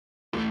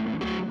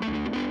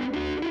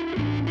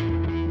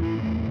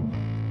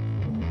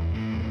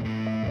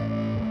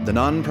The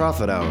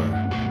Nonprofit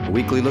Hour, a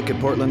weekly look at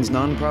Portland's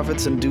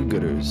nonprofits and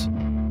do-gooders,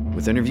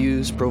 with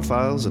interviews,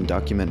 profiles, and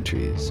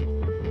documentaries.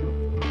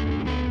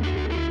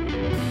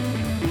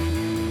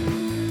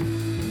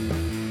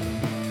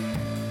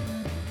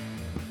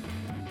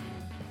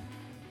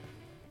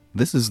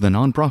 This is the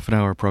Nonprofit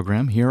Hour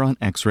program here on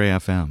X-Ray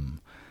FM.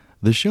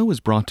 The show is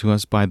brought to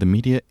us by the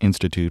Media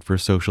Institute for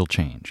Social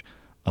Change,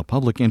 a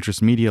public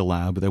interest media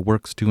lab that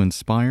works to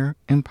inspire,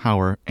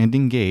 empower, and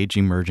engage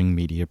emerging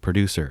media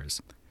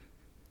producers.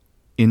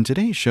 In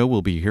today's show,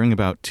 we'll be hearing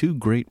about two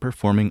great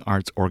performing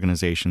arts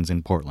organizations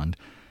in Portland.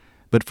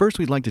 But first,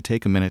 we'd like to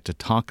take a minute to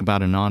talk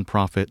about a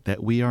nonprofit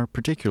that we are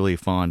particularly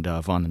fond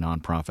of on the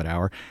Nonprofit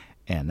Hour,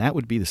 and that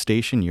would be the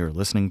station you're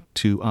listening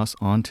to us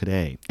on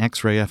today,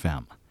 X-Ray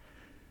FM.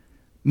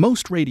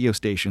 Most radio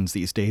stations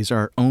these days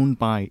are owned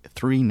by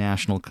three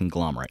national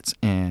conglomerates,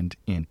 and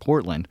in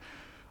Portland,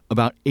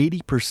 about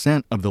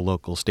 80% of the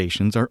local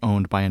stations are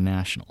owned by a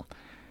national.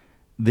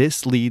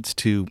 This leads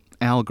to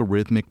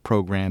algorithmic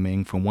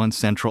programming from one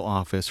central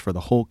office for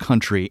the whole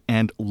country,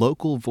 and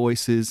local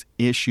voices,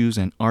 issues,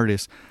 and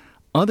artists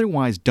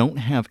otherwise don't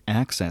have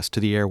access to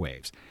the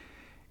airwaves.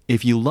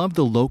 If you love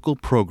the local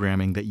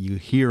programming that you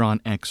hear on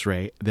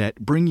X-Ray that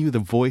bring you the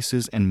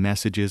voices and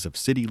messages of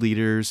city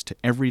leaders to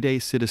everyday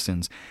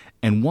citizens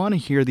and want to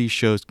hear these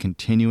shows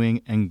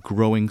continuing and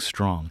growing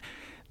strong,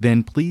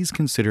 then please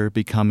consider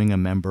becoming a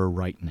member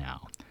right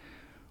now.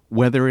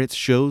 Whether it's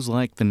shows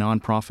like the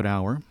Nonprofit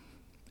Hour,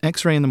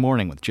 X-Ray in the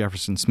Morning with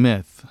Jefferson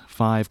Smith,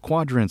 5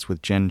 Quadrants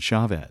with Jen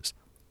Chavez,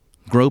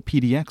 Grow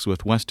PDX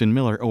with Weston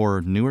Miller,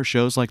 or newer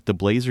shows like The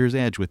Blazer's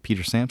Edge with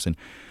Peter Sampson,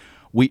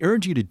 we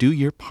urge you to do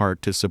your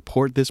part to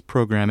support this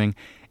programming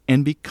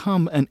and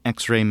become an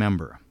X-Ray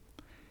member.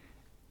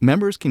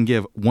 Members can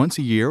give once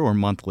a year or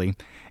monthly,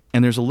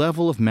 and there's a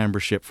level of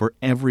membership for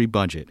every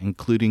budget,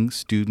 including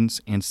students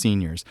and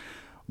seniors.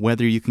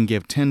 Whether you can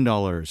give $10,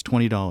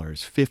 $20,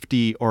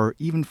 $50, or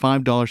even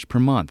 $5 per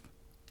month,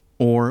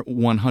 or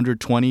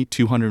 $120,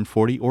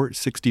 $240, or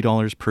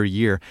 $60 per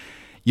year,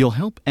 you'll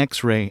help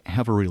X-Ray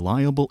have a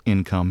reliable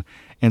income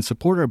and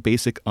support our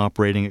basic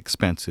operating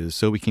expenses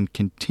so we can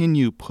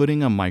continue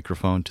putting a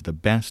microphone to the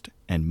best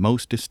and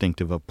most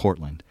distinctive of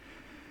Portland.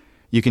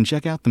 You can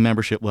check out the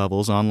membership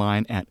levels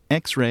online at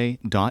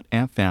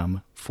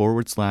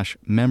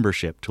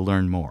xray.fm/membership to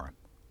learn more.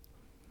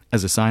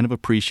 As a sign of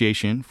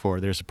appreciation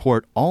for their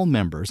support, all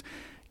members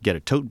get a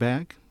tote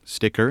bag,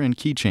 sticker, and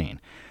keychain.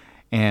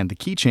 And the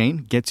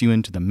keychain gets you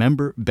into the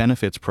Member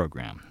Benefits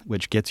Program,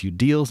 which gets you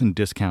deals and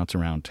discounts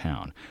around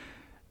town.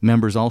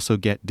 Members also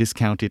get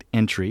discounted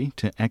entry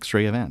to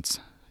X-Ray events.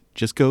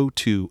 Just go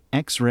to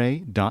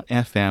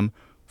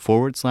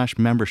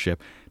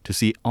xray.fm/membership to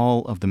see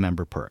all of the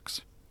member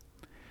perks.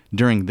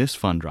 During this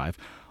fund drive,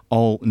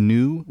 all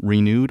new,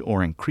 renewed,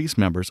 or increased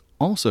members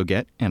also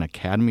get an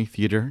Academy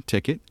Theater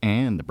ticket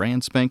and the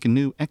brand spanking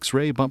new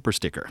X-Ray bumper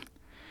sticker.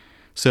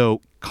 So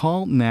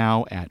call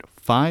now at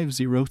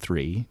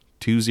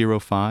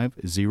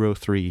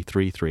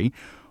 503-205-0333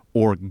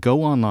 or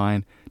go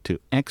online to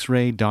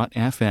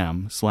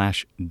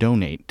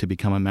xray.fm/donate to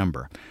become a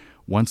member.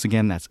 Once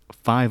again, that's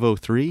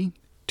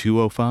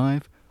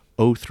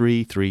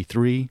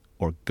 503-205-0333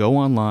 or go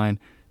online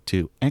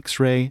to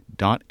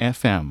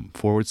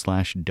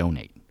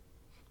xray.fm/donate.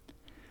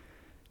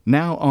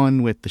 Now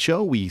on with the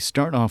show, we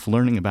start off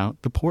learning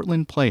about the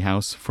Portland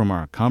Playhouse from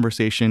our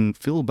conversation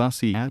Phil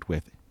Bussey had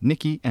with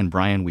Nikki and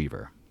Brian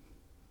Weaver.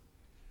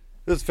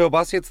 This is Phil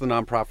Bussey. It's the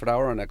Nonprofit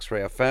Hour on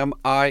X-Ray FM.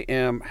 I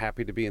am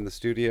happy to be in the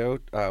studio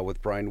with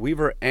Brian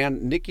Weaver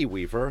and Nikki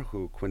Weaver,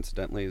 who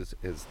coincidentally is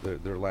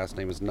their last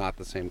name is not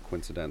the same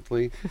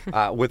coincidentally,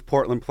 with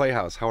Portland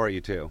Playhouse. How are you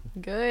two?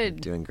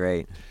 Good. Doing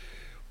great.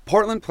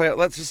 Portland Playhouse,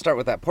 let's just start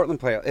with that. Portland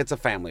Playhouse, it's a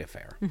family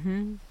affair.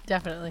 Mm-hmm.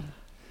 Definitely.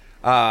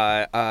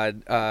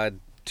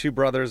 Two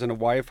brothers and a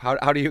wife.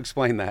 How do you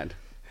explain that?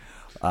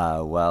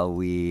 Well,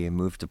 we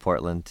moved to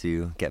Portland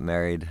to get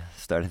married,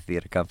 start a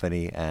theater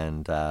company,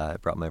 and I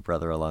brought my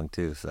brother along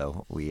too.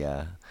 So we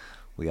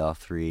all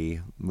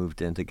three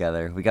moved in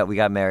together. We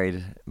got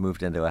married,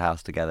 moved into a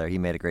house together. He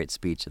made a great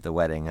speech at the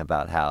wedding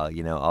about how,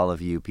 all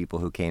of you people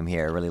who came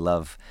here really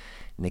love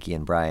Nikki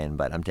and Brian,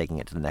 but I'm taking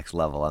it to the next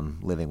level. I'm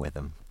living with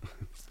them.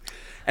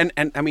 And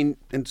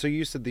so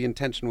you said the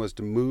intention was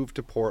to move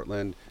to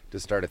Portland to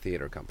start a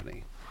theater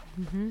company.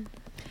 Mm-hmm.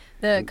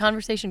 The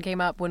conversation came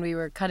up when we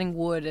were cutting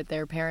wood at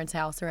their parents'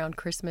 house around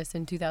Christmas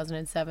in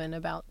 2007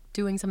 about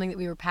doing something that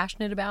we were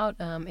passionate about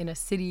in a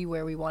city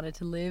where we wanted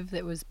to live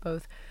that was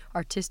both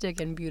artistic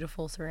and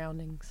beautiful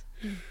surroundings.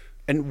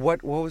 And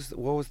what was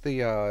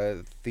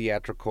the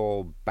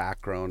theatrical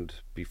background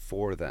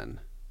before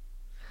then?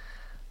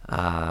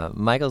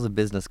 Michael's a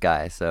business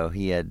guy, so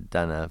he had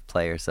done a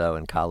play or so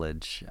in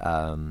college.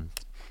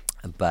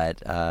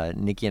 But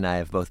Nikki and I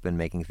have both been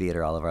making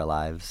theater all of our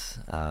lives,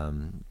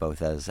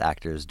 both as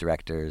actors,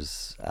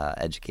 directors,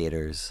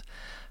 educators.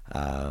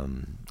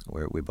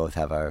 We both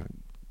have our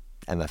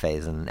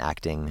MFAs in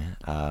acting.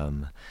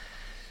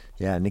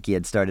 Nikki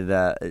had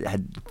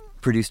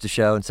produced a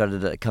show and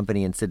started a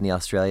company in Sydney,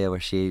 Australia, where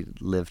she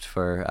lived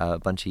for a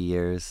bunch of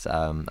years.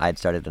 I'd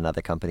started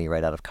another company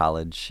right out of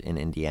college in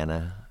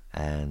Indiana,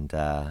 and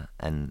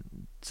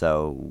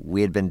so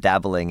we had been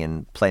dabbling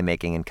in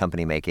playmaking and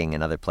company making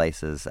in other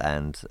places,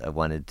 and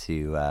wanted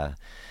to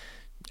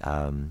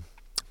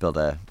build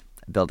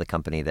a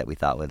company that we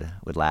thought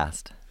would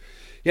last.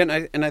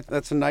 Yeah, and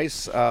that's a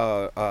nice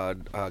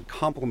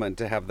compliment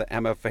to have the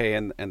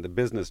MFA and the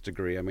business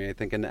degree. I mean, I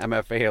think an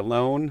MFA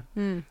alone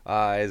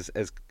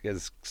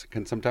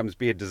can sometimes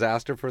be a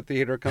disaster for a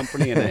theater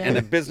company, and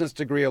a business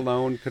degree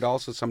alone could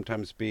also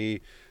sometimes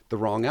be the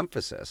wrong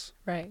emphasis.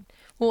 Right.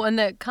 Well, and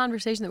the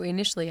conversation that we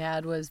initially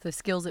had was the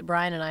skills that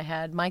Brian and I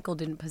had, Michael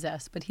didn't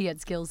possess, but he had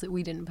skills that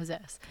we didn't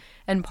possess.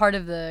 And part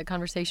of the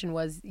conversation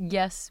was,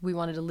 yes, we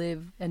wanted to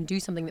live and do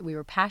something that we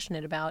were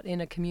passionate about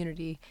in a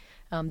community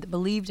that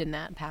believed in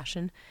that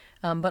passion,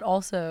 but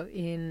also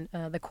in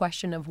the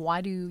question of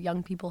why do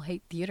young people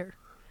hate theater?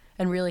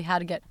 And really how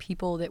to get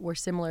people that were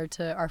similar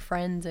to our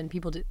friends and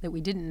people that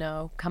we didn't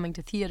know coming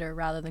to theater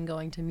rather than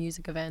going to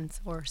music events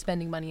or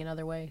spending money in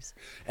other ways.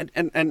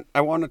 And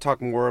I want to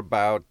talk more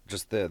about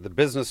just the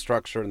business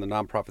structure and the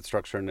nonprofit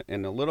structure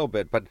in a little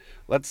bit, but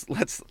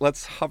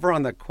let's hover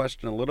on that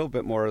question a little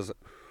bit more. Is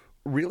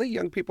really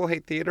young people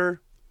hate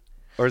theater?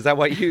 Or is that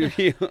what you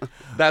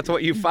that's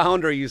what you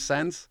found or you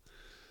sense?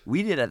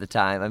 We did at the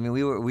time. I mean,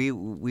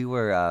 we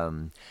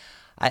were.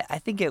 I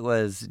think it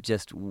was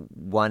just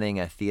wanting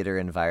a theater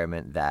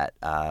environment that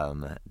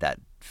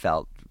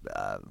felt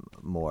a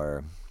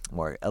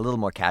little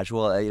more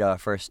casual. Our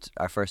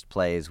first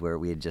plays where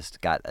we had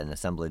just got an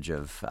assemblage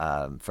of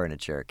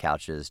furniture,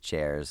 couches,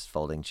 chairs,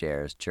 folding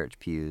chairs, church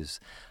pews.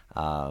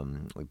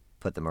 We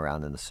put them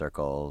around in a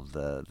circle.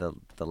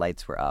 The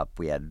lights were up.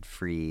 We had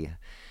free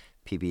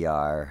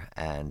PBR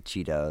and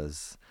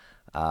Cheetos.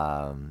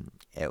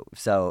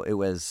 So it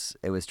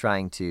was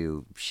trying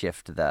to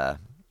shift the.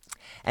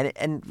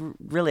 And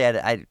really,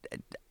 I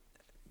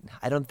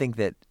don't think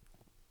that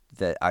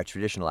our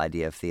traditional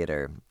idea of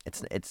theater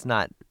it's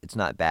not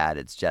bad.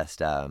 It's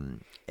just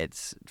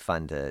it's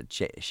fun to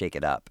shake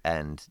it up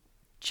and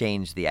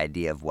change the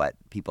idea of what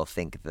people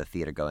think the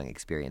theater going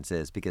experience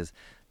is, because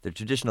the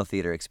traditional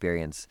theater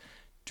experience,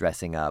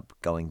 dressing up,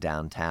 going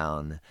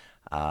downtown,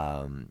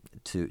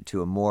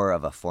 to a more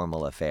of a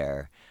formal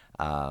affair.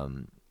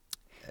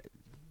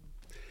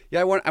 Yeah,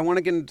 I want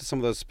to get into some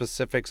of those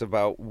specifics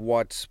about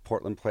what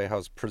Portland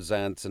Playhouse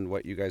presents and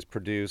what you guys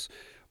produce.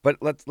 But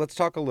let's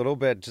talk a little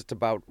bit just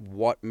about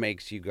what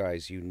makes you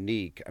guys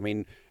unique. I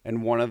mean,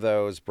 and one of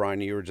those,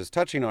 Brian, you were just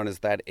touching on, is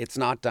that it's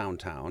not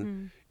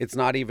downtown. It's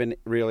not even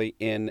really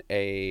in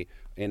the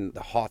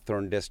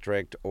Hawthorne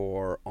district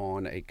or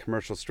on a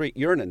commercial street.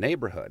 You're in a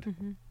neighborhood.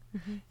 Mm-hmm.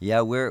 Mm-hmm.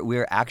 Yeah,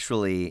 we're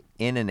actually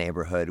in a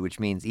neighborhood, which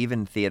means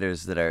even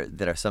theaters that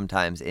are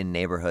sometimes in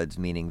neighborhoods,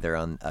 meaning they're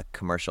on a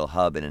commercial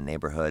hub in a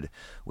neighborhood,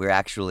 we're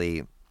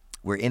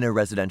in a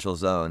residential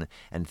zone,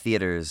 and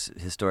theaters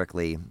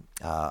historically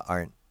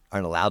aren't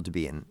allowed to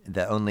be in.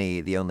 The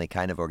only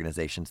kind of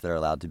organizations that are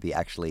allowed to be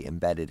actually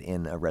embedded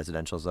in a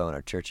residential zone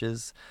are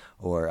churches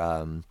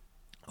or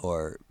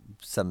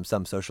some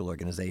social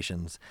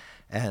organizations,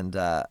 and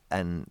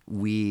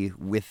we,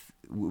 with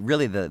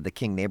really the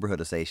King Neighborhood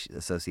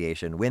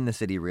Association, when the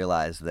city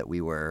realized that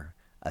we were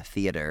a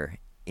theater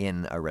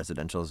in a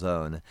residential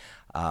zone,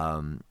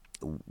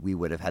 we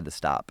would have had to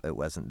stop.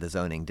 The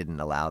zoning didn't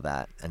allow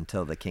that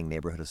until the King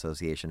Neighborhood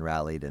Association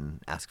rallied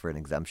and asked for an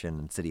exemption,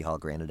 and City Hall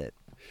granted it.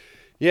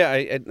 Yeah,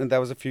 and that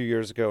was a few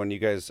years ago, and you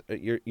guys,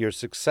 your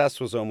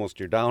success was almost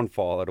your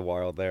downfall at a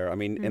while there. I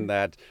mean, in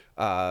that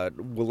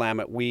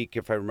Willamette Week,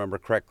 if I remember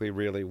correctly,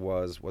 really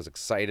was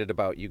excited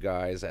about you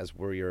guys, as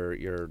were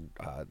your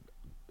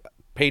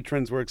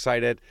patrons were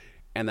excited,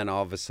 and then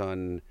all of a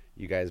sudden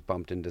you guys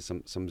bumped into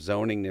some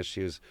zoning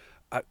issues.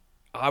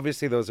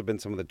 Obviously, those have been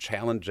some of the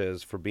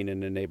challenges for being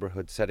in a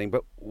neighborhood setting,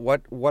 but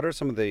what are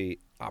some of the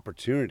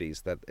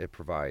opportunities that it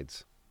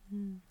provides?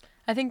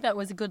 I think that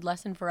was a good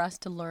lesson for us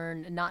to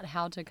learn, not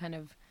how to kind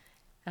of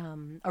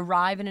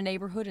arrive in a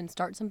neighborhood and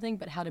start something,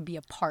 but how to be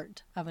a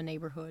part of a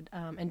neighborhood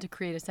and to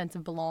create a sense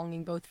of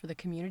belonging both for the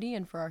community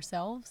and for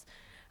ourselves.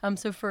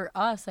 So for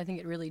us, I think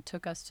it really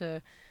took us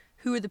to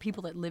who are the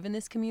people that live in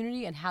this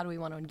community and how do we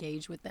want to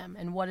engage with them,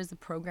 and what is the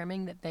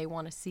programming that they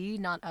want to see,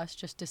 not us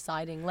just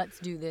deciding let's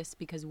do this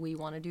because we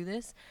want to do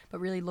this, but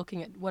really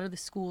looking at what are the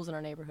schools in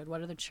our neighborhood, what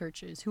are the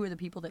churches, who are the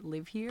people that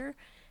live here,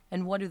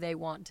 and what do they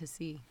want to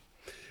see.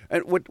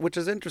 And which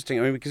is interesting,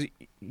 I mean, because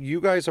you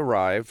guys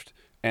arrived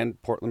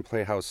and Portland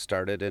Playhouse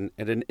started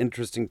at an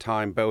interesting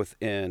time, both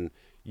in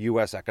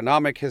U.S.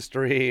 economic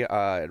history,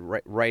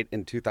 right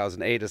in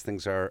 2008 as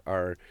things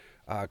are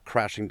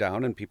crashing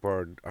down and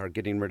people are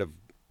getting rid of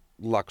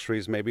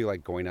luxuries, maybe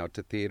like going out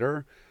to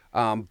theater,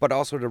 but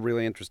also at a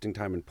really interesting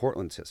time in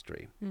Portland's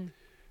history.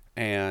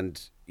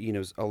 And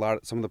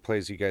some of the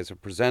plays you guys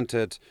have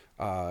presented,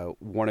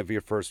 one of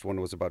your first one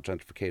was about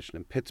gentrification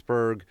in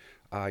Pittsburgh.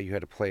 You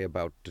had a play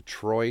about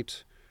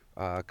Detroit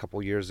a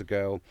couple years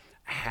ago,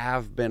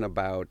 have been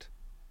about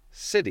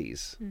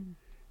cities.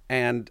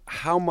 And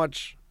how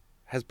much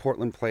has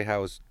Portland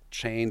Playhouse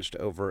changed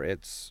over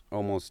its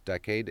almost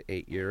decade,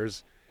 8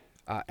 years,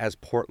 as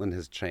Portland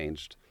has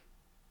changed?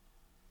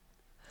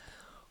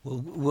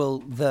 Well,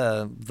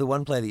 the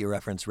one play that you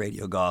referenced,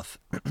 Radio Golf,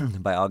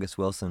 by August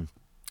Wilson,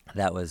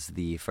 that was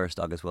the first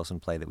August Wilson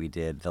play that we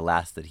did, the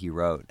last that he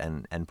wrote,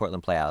 and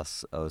Portland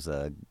Playhouse owes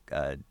a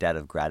debt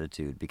of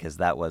gratitude, because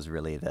that was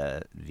really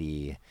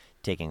the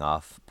taking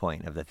off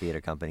point of the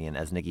theater company. And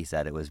as Nikki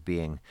said, it was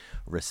being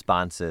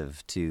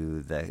responsive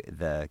to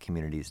the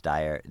community's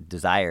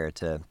desire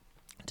to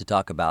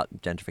talk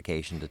about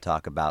gentrification, to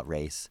talk about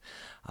race,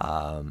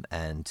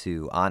 and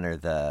to honor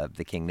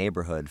the King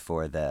neighborhood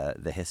for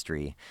the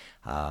history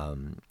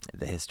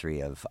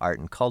of art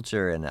and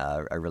culture, and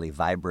a really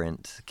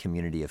vibrant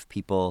community of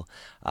people,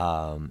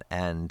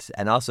 and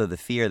also the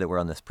fear that we're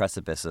on this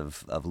precipice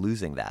of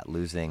losing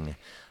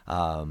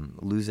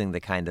the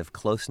kind of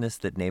closeness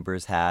that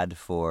neighbors had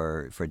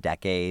for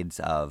decades,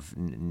 of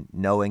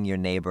knowing your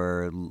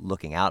neighbor,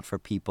 looking out for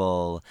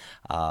people.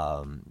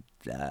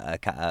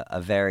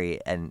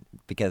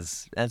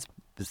 Because that's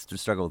the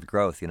struggle with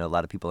growth. A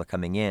lot of people are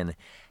coming in,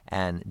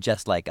 and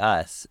just like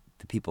us,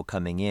 the people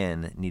coming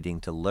in needing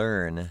to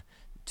learn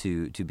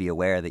to be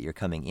aware that you're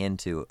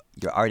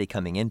already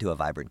coming into a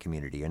vibrant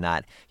community. You're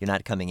not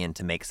coming in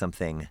to make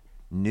something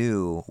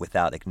new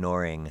without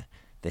ignoring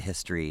the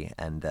history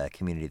and the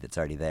community that's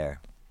already there.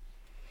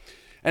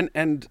 And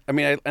I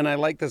mean, I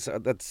like this.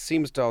 That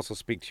seems to also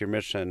speak to your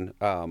mission.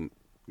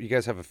 You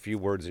guys have a few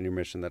words in your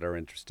mission that are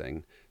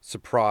interesting: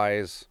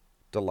 surprise,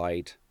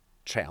 delight,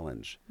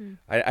 challenge.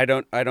 I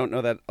don't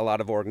know that a lot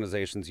of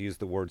organizations use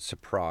the word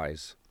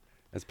surprise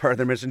as part of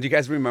their mission. Do you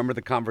guys remember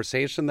the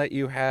conversation that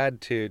you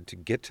had to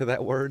get to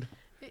that word?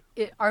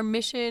 Our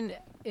mission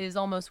is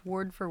almost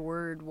word for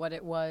word what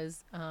it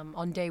was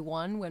on day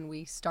one when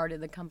we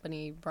started the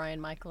company, Brian,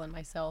 Michael, and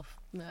myself,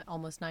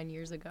 almost 9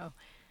 years ago.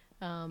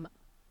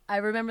 I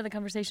remember the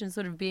conversation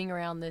sort of being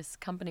around this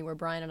company where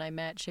Brian and I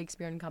met,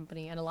 Shakespeare and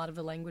Company, and a lot of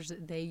the language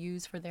that they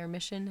use for their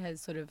mission has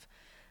sort of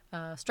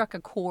struck a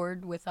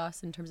chord with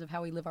us in terms of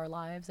how we live our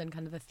lives and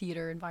kind of the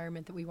theater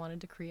environment that we wanted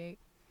to create.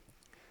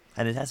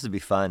 And it has to be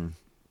fun.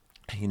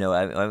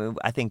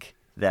 I think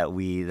that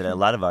a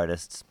lot of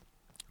artists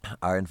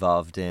are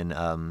involved in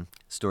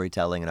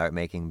storytelling and art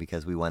making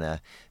because we want to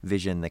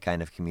vision the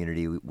kind of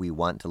community we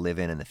want to live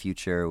in the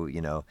future,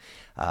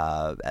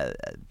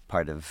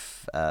 part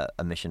of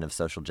a mission of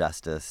social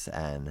justice,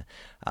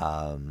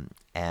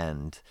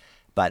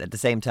 but at the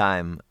same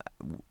time,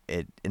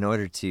 it's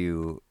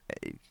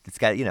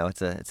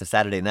a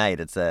Saturday night.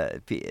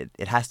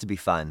 It has to be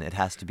fun. It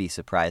has to be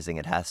surprising.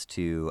 It has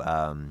to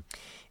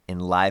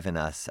enliven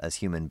us as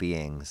human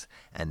beings,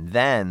 and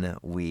then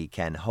we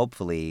can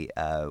hopefully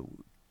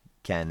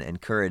can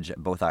encourage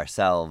both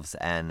ourselves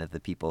and the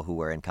people who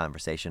we're in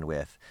conversation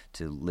with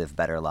to live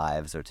better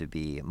lives, or to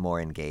be more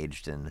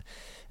engaged in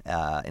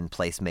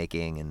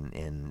placemaking and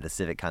in the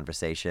civic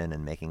conversation,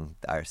 and making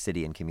our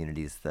city and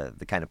communities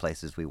the kind of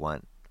places we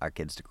want our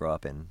kids to grow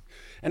up in.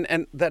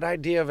 And that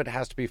idea of it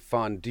has to be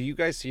fun. Do you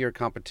guys see your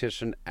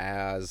competition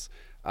as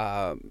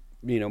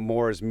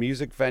more as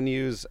music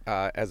venues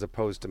as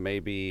opposed to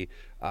maybe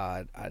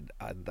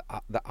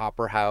the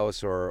opera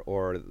house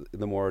or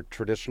the more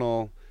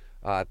traditional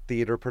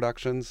theater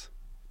productions?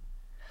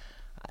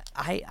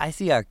 I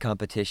see our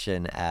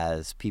competition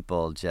as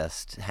people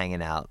just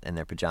hanging out in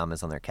their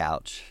pajamas on their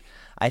couch.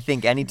 I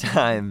think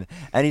anytime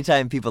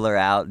people are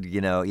out,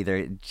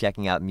 either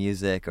checking out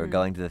music or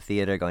going to the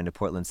theater, going to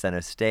Portland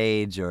Center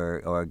Stage,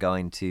 or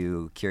going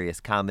to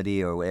Curious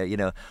Comedy, or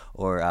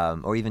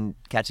even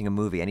catching a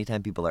movie.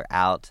 Anytime people are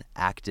out,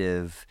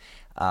 active,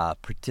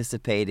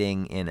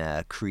 participating in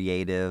a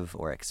creative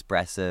or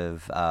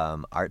expressive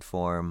art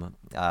form,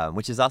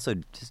 which is also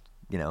just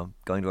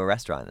going to a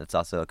restaurant. It's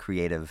also a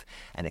creative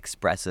and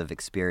expressive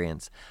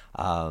experience.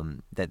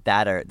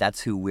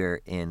 That's who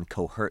we're in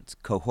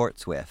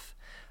cohorts with.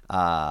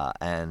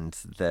 And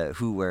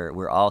who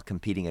we're all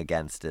competing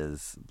against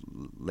is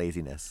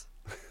laziness.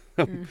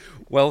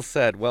 Well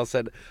said.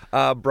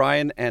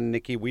 Brian and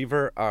Nikki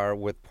Weaver are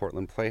with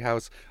Portland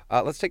Playhouse.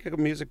 Let's take a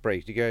music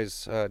break. Did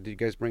you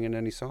guys bring in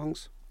any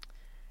songs?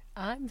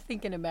 I'm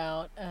thinking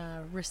about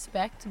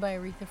Respect by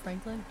Aretha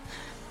Franklin.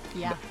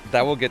 Yeah.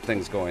 That will get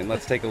things going.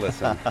 Let's take a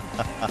listen.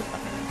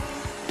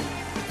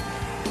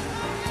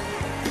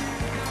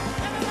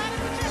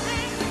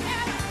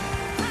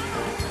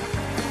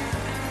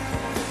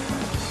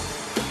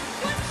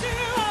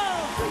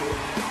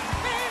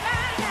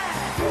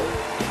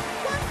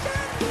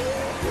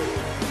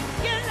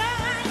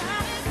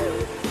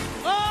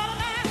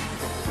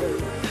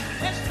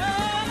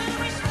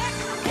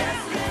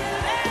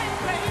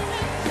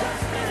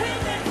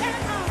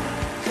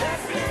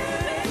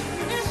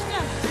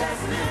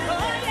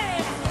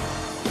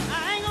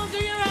 I ain't gonna do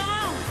you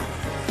wrong.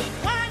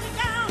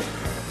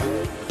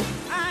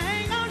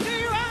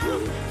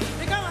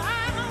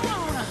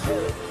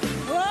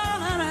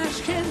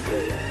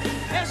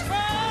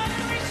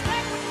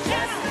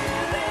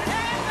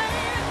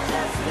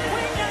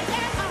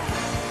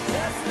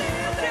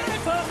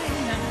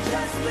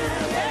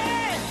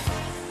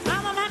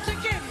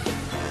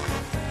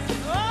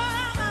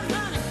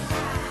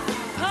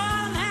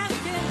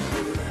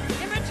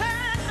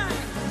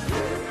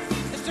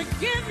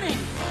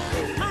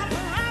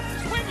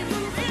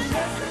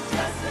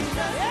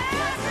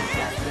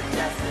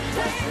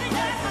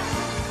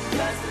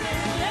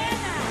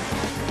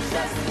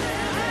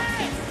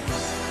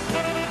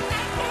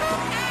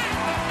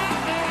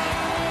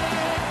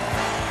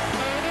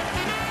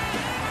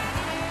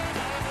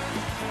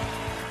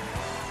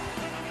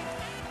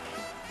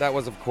 That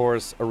was, of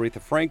course,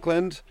 Aretha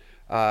Franklin.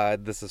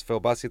 This is Phil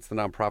Bussey. It's the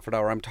Nonprofit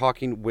Hour. I'm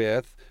talking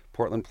with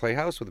Portland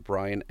Playhouse with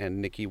Brian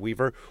and Nikki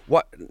Weaver.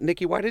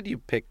 Nikki? Why did you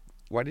pick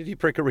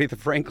Aretha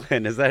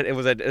Franklin? Was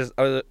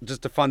it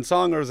just a fun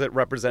song, or is it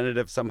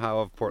representative somehow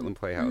of Portland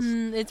Playhouse?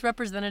 It's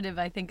representative,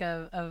 I think,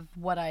 of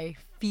what I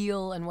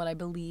feel and what I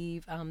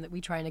believe that we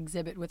try and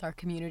exhibit with our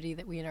community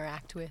that we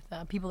interact with,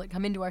 people that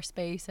come into our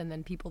space, and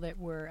then people that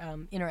we're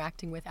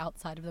interacting with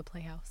outside of the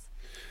Playhouse.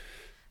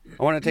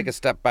 I want to take a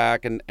step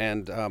back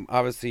and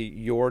obviously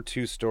your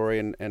story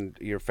and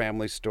your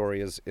family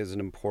story is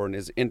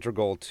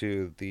integral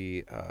to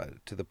the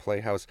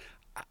Playhouse.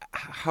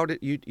 How did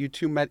you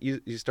two met?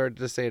 You started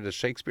to say at a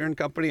Shakespeare and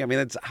Company. I mean,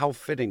 it's how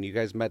fitting. You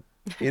guys met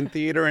in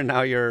theater, and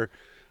now you're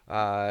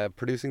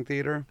producing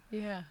theater.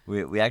 Yeah.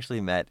 We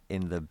actually met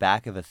in the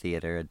back of a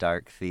theater, a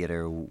dark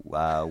theater,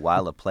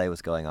 while a play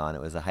was going on.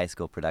 It was a high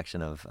school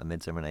production of A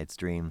Midsummer Night's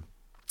Dream.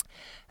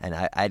 And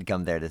I'd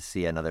come there to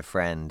see another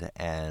friend,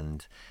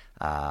 and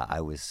I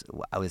was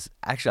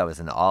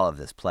in awe of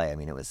this play. I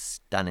mean, it was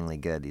stunningly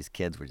good. These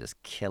kids were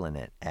just killing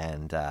it.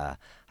 And I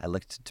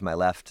looked to my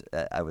left.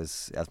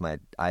 As my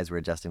eyes were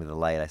adjusting to the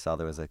light, I saw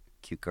there was a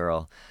cute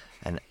girl,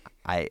 and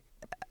I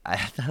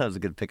thought it was a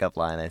good pickup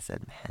line. I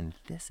said, "Man,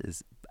 this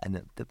is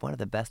one of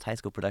the best high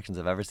school productions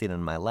I've ever seen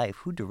in my life.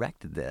 Who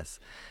directed this?"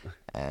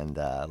 And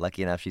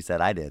lucky enough, she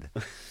said I did.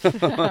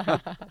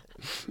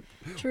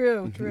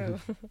 True.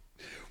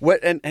 What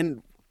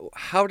and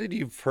how did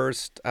you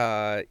first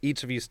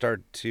each of you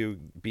start to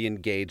be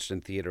engaged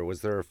in theater?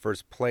 Was there a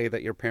first play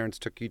that your parents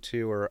took you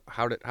to, or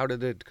how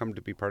did it come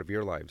to be part of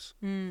your lives?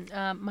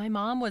 My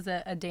mom was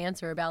a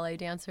dancer, a ballet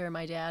dancer.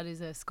 My dad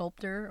is a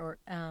sculptor,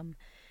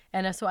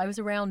 and so I was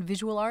around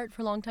visual art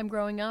for a long time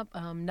growing up.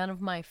 None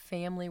of my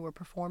family were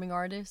performing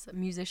artists,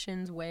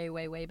 musicians way,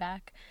 way, way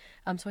back.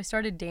 So I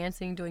started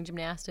dancing, doing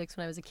gymnastics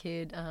when I was a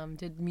kid,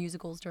 did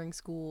musicals during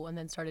school, and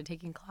then started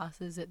taking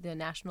classes at the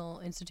National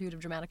Institute of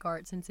Dramatic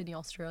Arts in Sydney,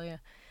 Australia.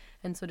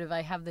 And sort of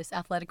I have this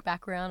athletic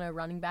background, a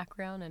running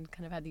background, and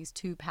kind of had these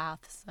two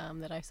paths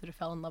that I sort of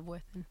fell in love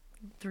with and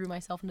threw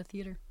myself into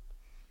theater.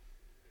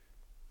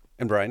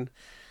 And Brian?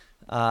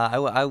 I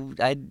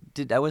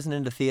wasn't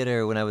into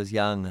theater when I was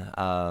young.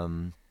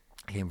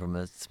 I came from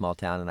a small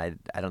town, and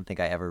I don't think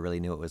I ever really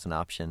knew it was an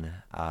option.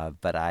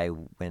 But I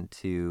went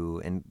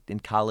to in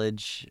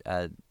college.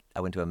 I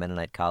went to a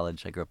Mennonite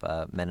college. I grew up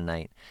a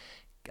Mennonite,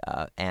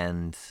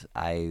 and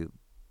I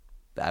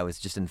was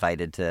just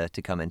invited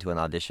to come into an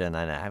audition,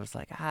 and I was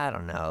like, I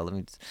don't know.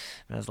 And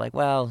I was like,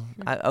 well,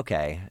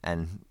 okay,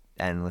 and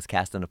was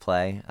cast in a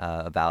play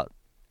about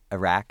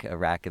Iraq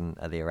and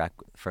the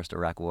first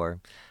Iraq War.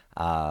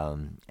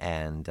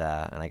 And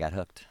I got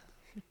hooked.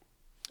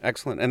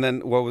 Excellent. And then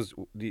do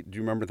you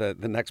remember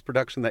the next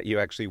production that you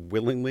actually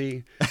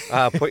willingly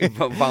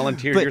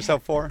volunteered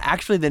yourself for?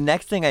 Actually, the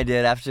next thing I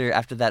did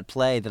after that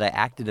play that I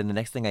acted in, the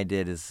next thing I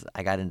did is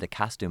I got into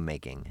costume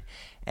making.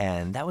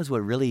 And that was what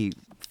really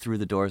threw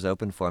the doors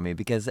open for me,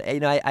 because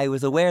I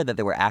was aware that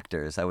there were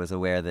actors. I was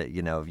aware that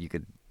you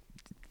could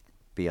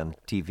be on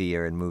TV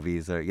or in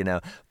movies, or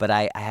but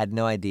I had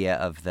no idea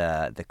of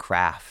the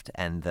craft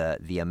and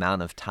the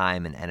amount of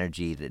time and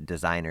energy that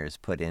designers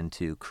put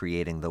into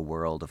creating the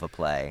world of a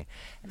play,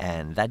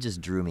 and that just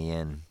drew me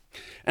in.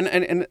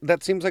 And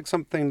that seems like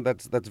something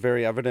that's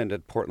very evident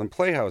at Portland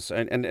Playhouse.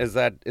 And is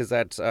that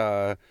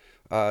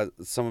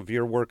some of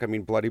your work? I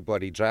mean,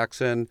 Bloody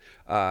Jackson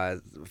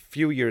a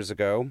few years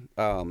ago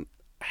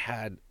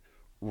had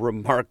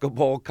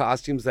remarkable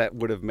costumes that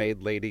would have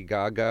made Lady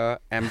Gaga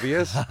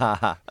envious.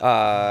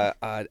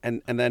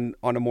 And then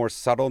on a more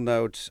subtle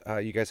note,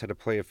 you guys had a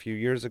play a few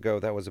years ago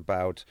that was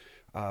about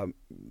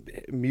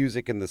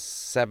music in the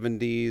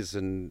 70s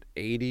and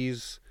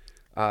 80s.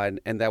 And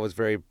that was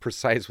very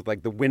precise with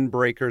like the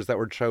windbreakers that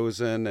were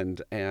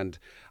chosen. And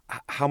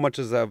how much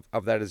of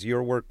that is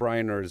your work,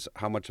 Brian, or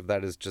how much of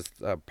that is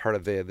just part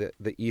of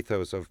the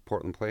ethos of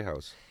Portland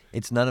Playhouse?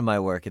 It's none of my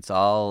work. It's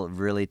all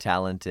really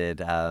talented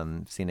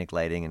scenic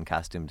lighting and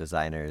costume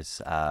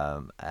designers,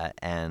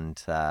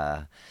 it's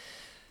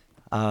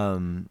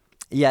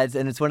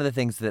one of the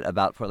things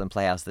about Portland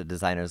Playhouse that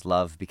designers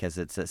love, because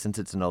since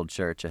it's an old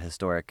church, a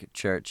historic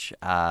church,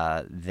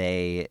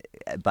 but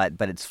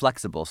it's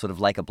flexible, sort of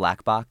like a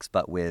black box,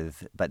 but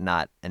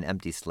not an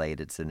empty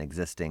slate. It's an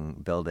existing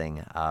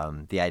building.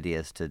 The idea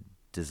is to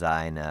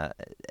design an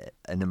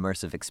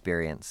immersive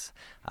experience.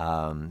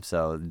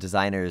 So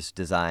designers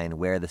design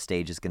where the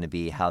stage is going to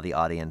be, how the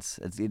audience,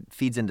 it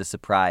feeds into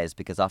surprise,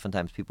 because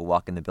oftentimes people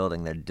walk in the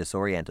building, they're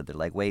disoriented. They're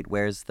like, wait,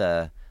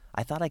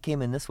 I thought I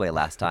came in this way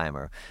last time.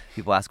 Or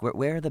people ask,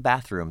 where are the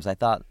bathrooms? I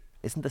thought,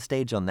 isn't the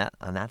stage on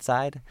that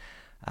side?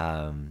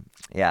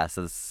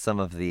 So some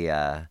of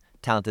the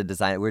talented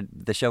design.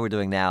 The show we're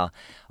doing now,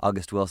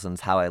 August Wilson's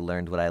How I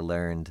Learned What I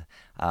Learned,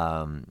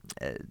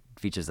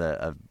 features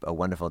a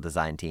wonderful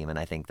design team, and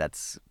I think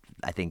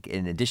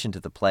in addition to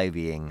the play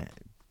being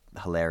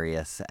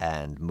hilarious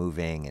and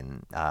moving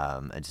and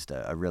just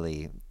a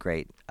really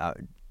great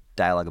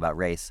dialogue about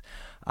race,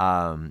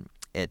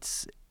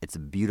 it's a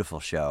beautiful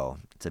show.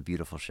 It's a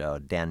beautiful show.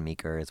 Dan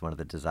Meeker is one of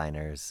the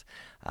designers.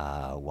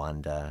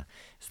 Wanda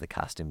is the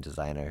costume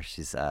designer.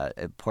 She's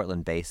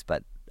Portland-based,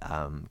 but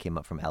came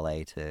up from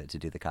LA to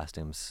do the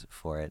costumes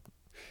for it.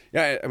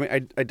 Yeah, I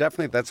mean, I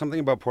definitely, that's something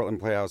about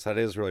Portland Playhouse that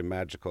is really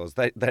magical, is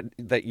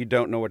that you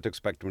don't know what to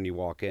expect when you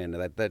walk in,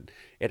 that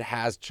it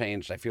has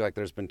changed. I feel like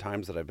there's been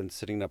times that I've been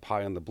sitting up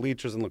high on the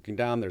bleachers and looking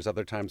down. There's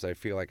other times I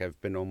feel like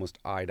I've been almost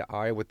eye to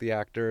eye with the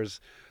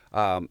actors.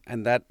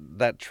 And that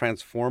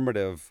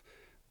transformative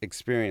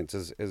experience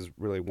is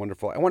really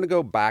wonderful. I want to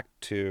go back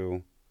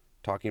to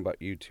talking about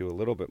you two a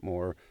little bit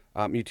more.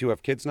 You two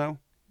have kids now?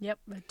 Yep,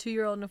 a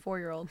 2-year-old and a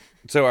 4-year-old.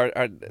 So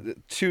are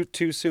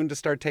too soon to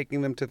start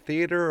taking them to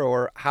theater,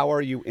 or how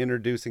are you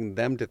introducing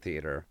them to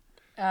theater?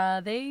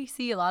 They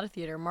see a lot of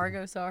theater.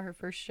 Margot saw her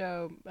first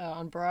show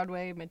on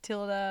Broadway,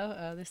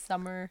 Matilda, this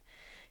summer.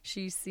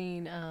 She's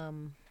seen,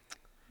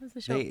 what was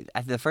the show?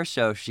 The first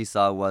show she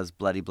saw was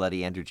Bloody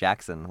Bloody Andrew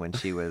Jackson when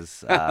she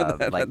was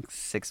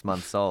 6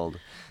 months old.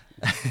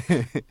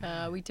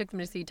 We took them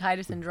to see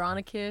Titus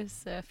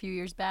Andronicus a few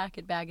years back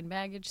at Bag and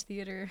Baggage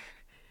Theater.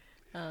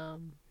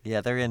 Yeah,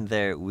 they're in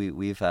there.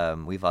 We've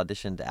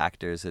auditioned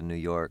actors in New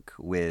York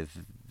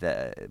with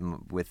the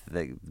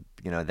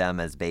them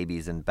as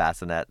babies in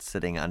bassinets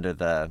sitting under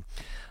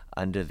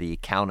the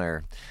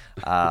counter,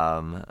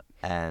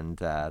 and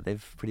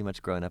they've pretty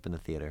much grown up in the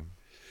theater.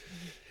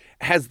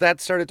 Has that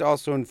started to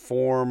also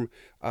inform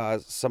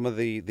some of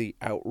the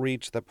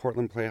outreach that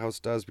Portland Playhouse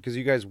does? Because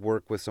you guys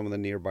work with some of the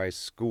nearby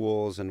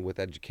schools and with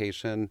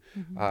education,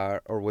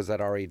 or was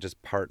that already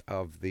just part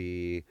of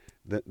the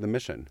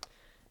mission?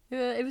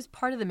 It was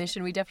part of the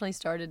mission. We definitely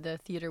started the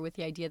theater with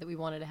the idea that we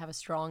wanted to have a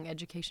strong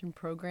education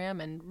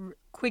program, and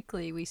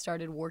quickly we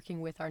started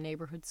working with our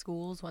neighborhood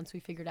schools once we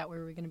figured out where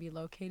we were going to be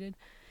located.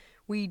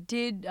 We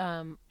did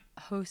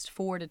host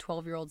 4 to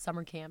 12-year-old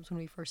summer camps when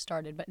we first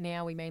started, but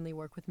now we mainly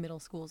work with middle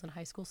schools and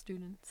high school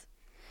students.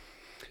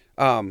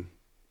 It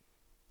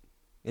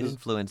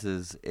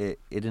influences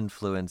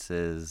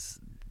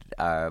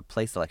our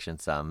play selection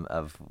some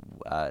of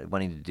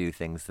wanting to do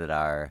things that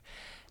are,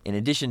 in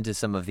addition to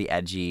some of the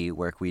edgy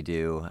work we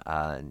do,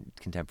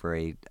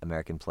 contemporary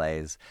American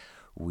plays.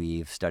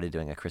 We've started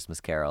doing A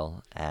Christmas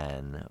Carol,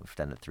 and we've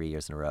done it 3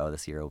 years in a row.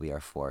 This year will be our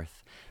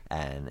 4th,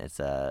 and it's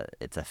a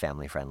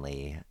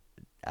family-friendly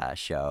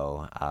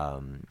show.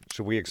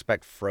 Should we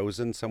expect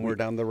Frozen somewhere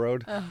down the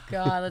road? Oh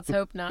God, let's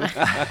hope not.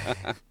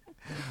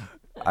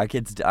 Our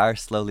kids are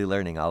slowly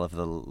learning all of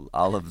the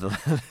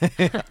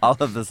all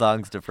of the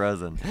songs to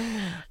Frozen.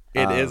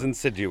 It is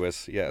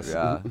insidious, yes.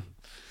 Yeah.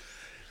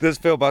 This is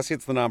Phil Bussey.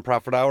 It's the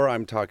Nonprofit Hour.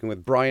 I'm talking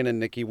with Brian and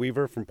Nikki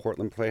Weaver from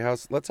Portland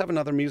Playhouse. Let's have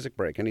another music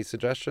break. Any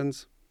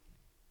suggestions?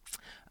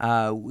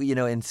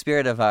 In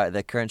spirit of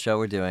the current show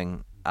we're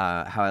doing,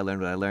 How I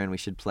Learned What I Learned, we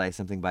should play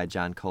something by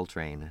John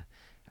Coltrane.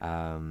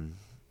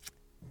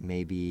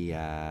 Maybe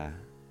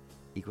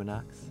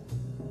Equinox?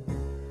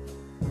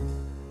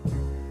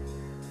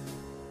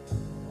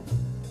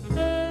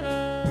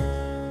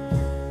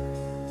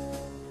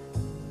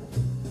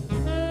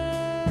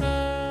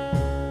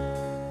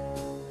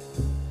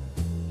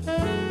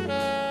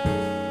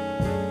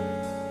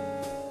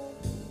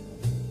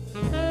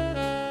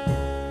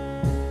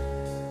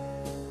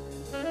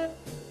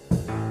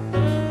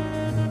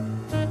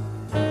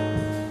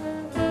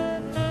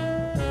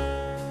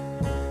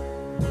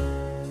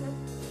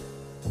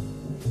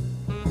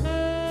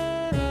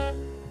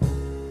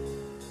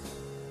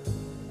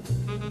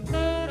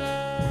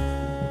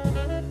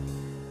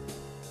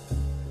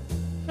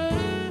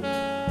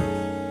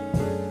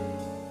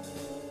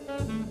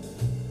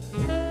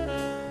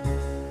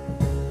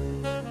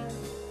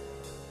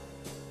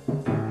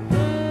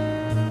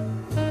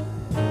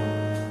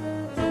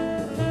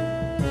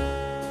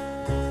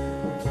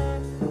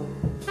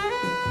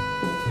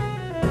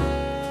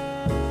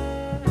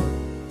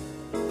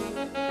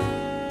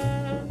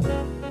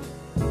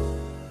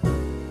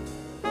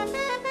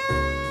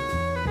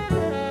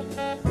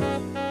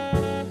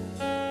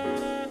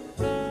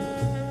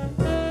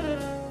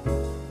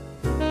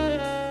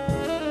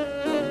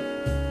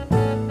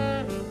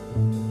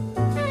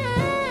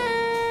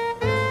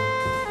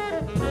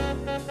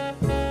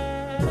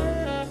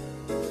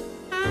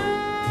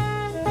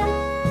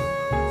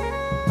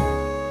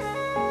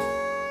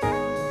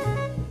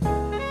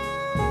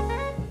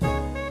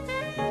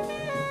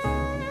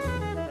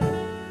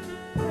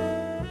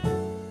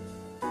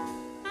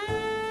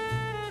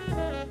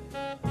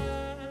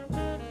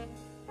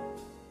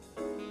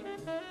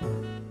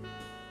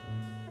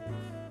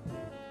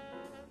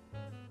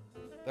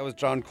 That was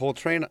John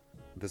Coltrane.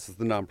 This is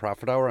the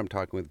Nonprofit Hour. I'm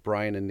talking with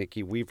Brian and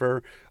Nikki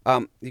Weaver.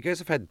 You guys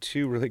have had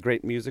 2 really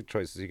great music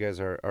choices. You guys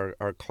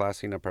are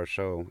classing up our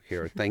show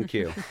here. Thank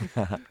you.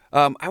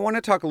 I want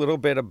to talk a little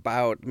bit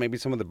about maybe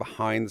some of the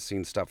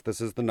behind-the-scenes stuff. This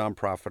is the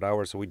Nonprofit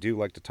Hour, so we do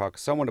like to talk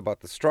somewhat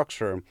about the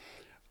structure.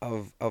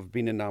 of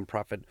being a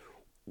nonprofit.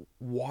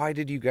 Why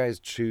did you guys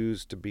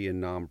choose to be a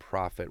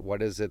nonprofit?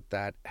 What is it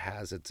that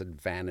has its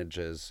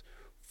advantages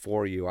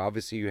for you?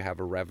 Obviously, you have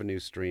a revenue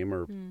stream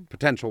or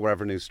potential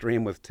revenue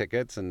stream with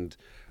tickets,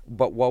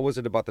 but what was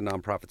it about the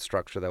nonprofit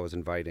structure that was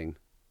inviting?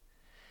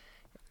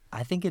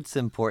 I think it's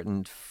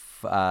important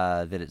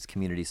that it's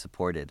community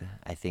supported.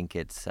 I think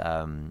it's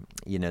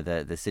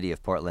the city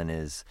of Portland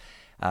is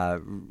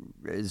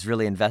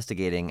really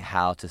investigating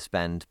how to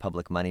spend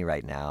public money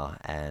right now,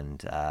 and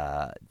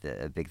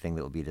the big thing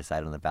that will be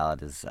decided on the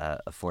ballot is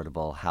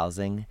affordable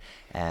housing,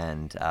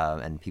 and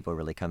people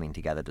really coming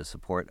together to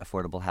support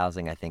affordable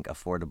housing. I think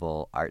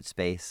affordable art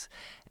space,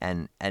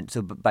 and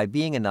so by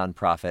being a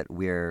nonprofit,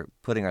 we're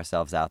putting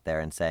ourselves out there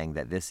and saying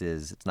that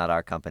it's not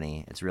our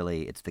company. It's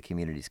the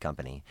community's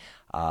company.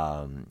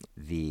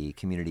 The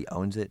community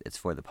owns it. It's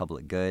for the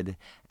public good,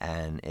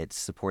 and it's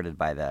supported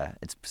by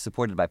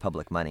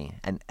public money.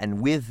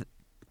 And with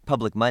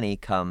public money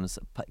comes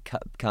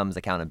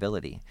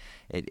accountability.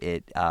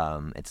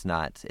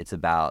 It's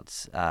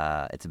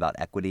about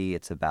equity.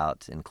 It's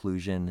about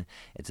inclusion.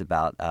 It's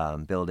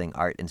about building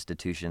art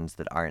institutions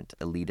that aren't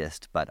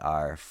elitist but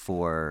are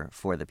for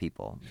the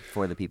people,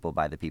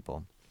 by the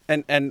people.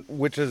 And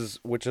which is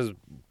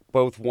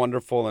both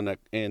wonderful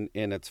in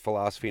its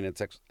philosophy and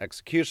its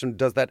execution.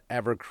 Does that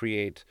ever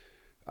create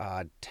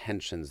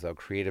tensions, though,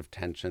 creative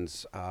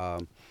tensions?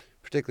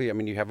 Particularly, I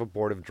mean, you have a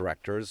board of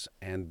directors,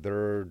 and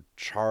their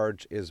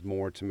charge is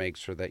more to make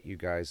sure that you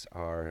guys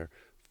are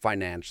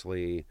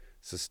financially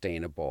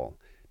sustainable.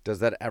 Does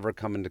that ever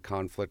come into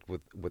conflict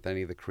with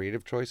any of the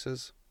creative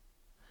choices?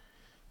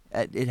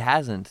 It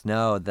hasn't.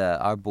 No,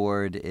 our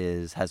board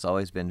has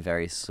always been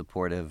very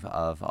supportive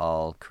of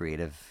all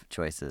creative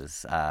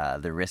choices.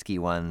 The risky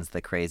ones,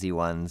 the crazy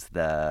ones,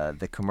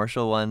 the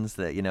commercial ones.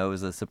 That it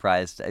was a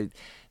surprise.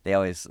 They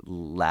always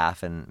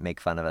laugh and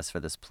make fun of us for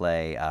this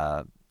play.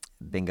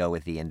 Bingo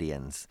with the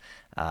Indians,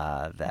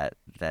 that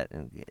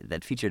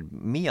featured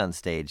me on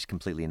stage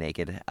completely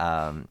naked,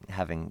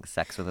 having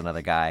sex with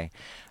another guy,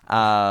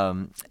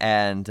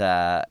 and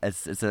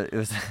it's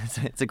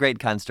a great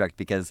construct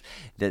because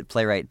the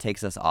playwright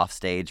takes us off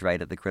stage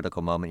right at the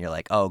critical moment. You're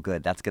like, oh,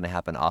 good, that's going to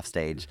happen off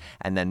stage,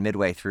 and then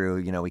midway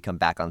through, we come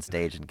back on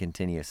stage and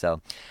continue. So,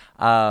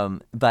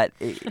 but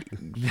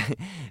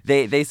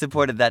they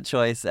supported that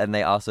choice, and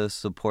they also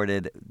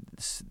supported.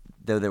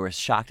 Though they were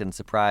shocked and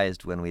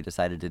surprised when we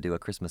decided to do A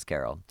Christmas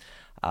Carol.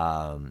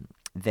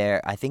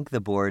 I think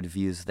the board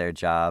views their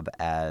job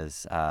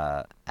as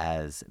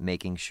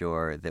making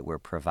sure that we're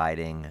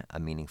providing a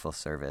meaningful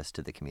service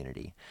to the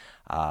community,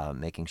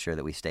 making sure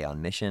that we stay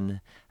on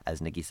mission.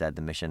 As Nikki said,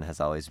 the mission has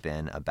always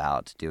been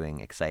about doing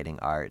exciting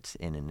art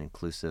in an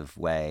inclusive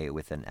way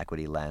with an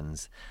equity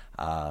lens,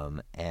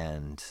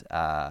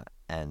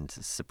 and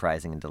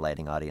surprising and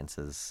delighting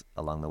audiences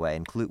along the way,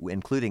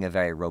 including a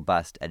very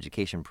robust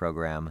education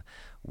program,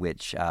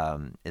 which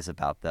is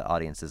about the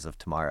audiences of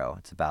tomorrow.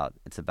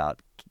 It's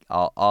about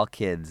all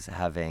kids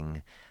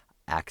having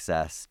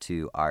access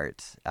to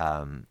art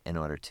in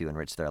order to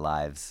enrich their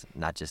lives,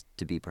 not just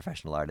to be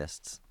professional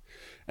artists.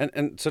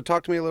 And so,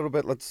 talk to me a little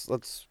bit.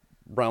 Let's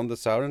round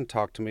this out and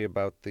talk to me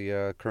about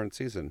the current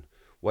season.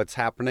 What's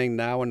happening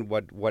now, and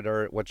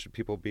what should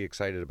people be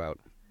excited about?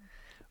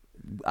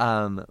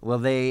 Well,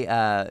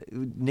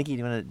 Nikki, do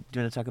you want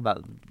to talk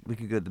about? We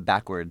could go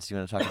backwards. Do you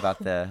want to talk about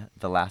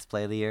the last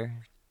play of the year?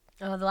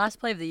 The last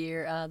play of the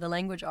year, The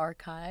Language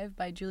Archive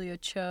by Julia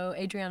Cho.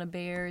 Adriana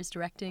Bayer is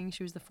directing.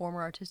 She was the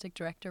former artistic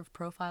director of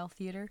Profile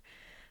Theater.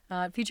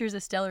 It features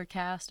a stellar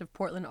cast of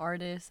Portland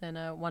artists and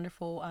a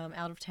wonderful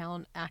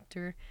out-of-town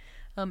actor.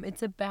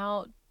 It's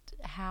about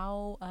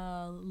how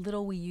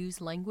little we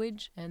use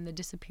language and the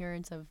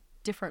disappearance of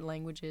different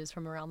languages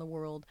from around the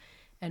world,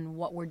 and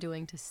what we're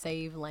doing to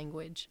save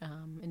language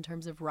in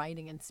terms of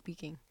writing and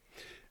speaking.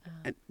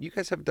 And you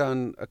guys have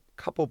done a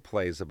couple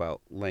plays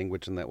about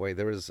language in that way.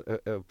 There was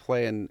a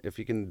play, and if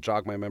you can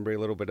jog my memory a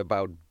little bit,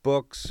 about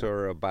books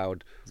or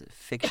about... Is it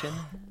fiction?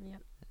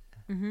 Yep.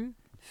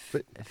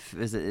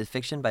 Mm-hmm. Is it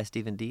fiction by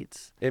Stephen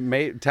Dietz?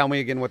 Tell me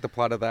again what the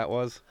plot of that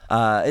was.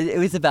 It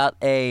was about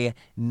a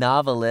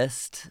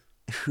novelist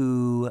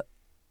who...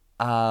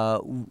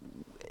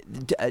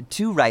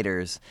 two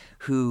writers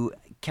who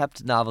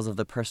kept novels of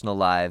their personal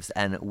lives,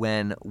 and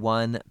when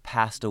one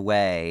passed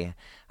away,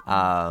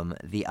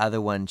 the other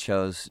one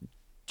chose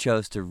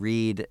to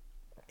read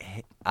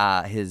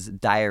his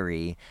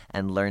diary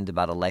and learned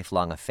about a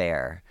lifelong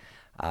affair.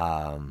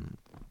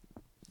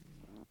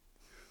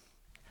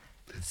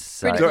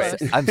 Sorry,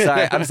 I'm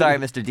sorry,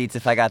 Mr. Dietz,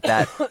 if I got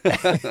that.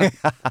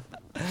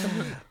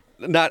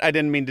 I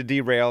didn't mean to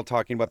derail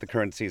talking about the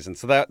current season.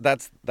 So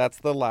that's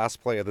the last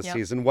play of the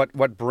season.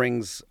 What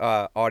brings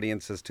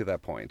audiences to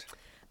that point?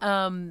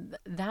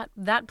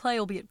 That play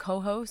will be at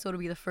Coho, so it'll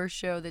be the first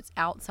show that's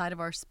outside of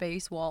our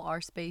space while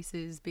our space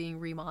is being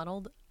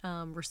remodeled,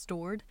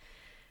 restored.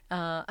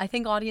 I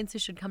think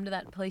audiences should come to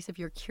that place if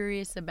you're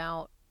curious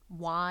about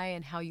why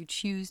and how you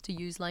choose to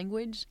use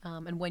language,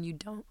 and when you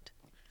don't.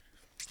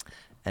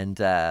 And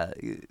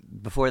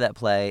before that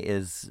play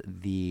is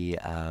the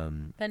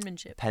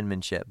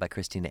Penmanship by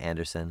Christina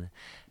Anderson.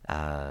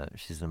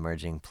 She's an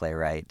emerging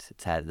playwright.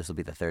 This will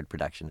be the third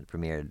production. It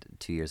premiered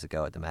 2 years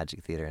ago at the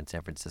Magic Theater in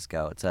San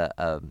Francisco. It's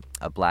a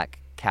black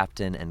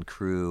captain and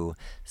crew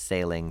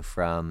sailing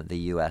from the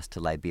U.S. to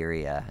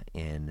Liberia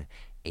in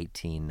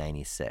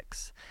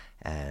 1896.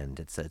 And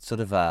it's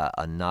sort of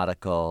a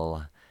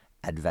nautical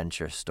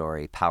adventure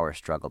story, power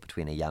struggle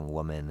between a young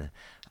woman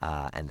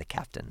and the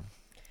captain.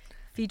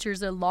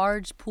 Features a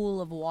large pool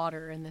of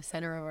water in the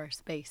center of our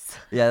space.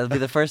 Yeah, it'll be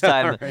the first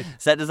time. Right.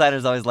 Set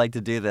designers always like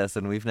to do this,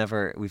 and we've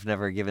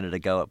never given it a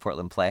go at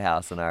Portland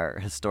Playhouse in our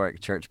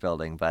historic church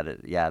building.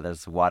 But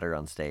there's water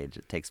on stage.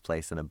 It takes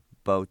place in a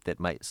boat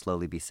that might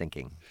slowly be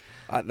sinking.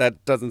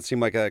 That doesn't seem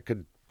like it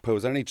could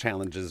pose any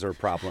challenges or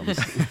problems.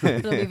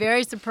 It'll be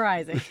very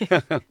surprising.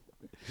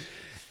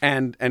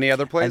 And any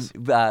other plays?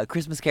 And,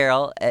 Christmas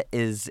Carol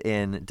is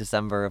in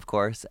December, of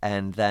course,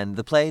 and then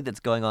the play that's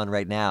going on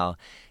right now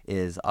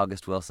is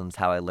August Wilson's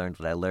How I Learned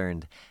What I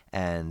Learned,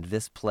 and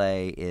this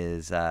play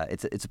is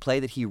it's a play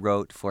that he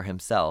wrote for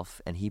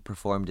himself, and he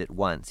performed it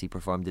once. He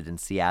performed it in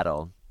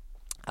Seattle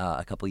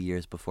a couple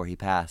years before he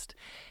passed.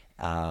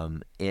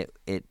 And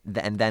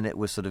then it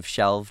was sort of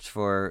shelved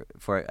for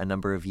a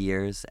number of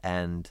years,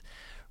 and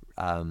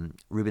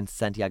Ruben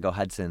Santiago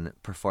Hudson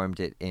performed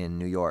it in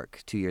New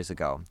York 2 years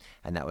ago,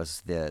 and that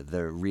was the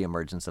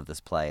reemergence of this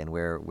play. And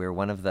we're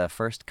one of the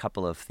first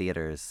couple of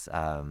theaters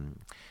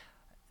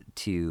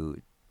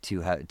to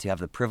have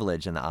the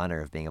privilege and the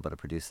honor of being able to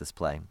produce this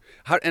play.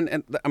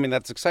 And I mean,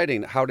 that's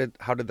exciting. How did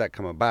that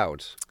come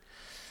about?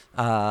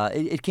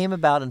 It came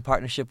about in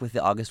partnership with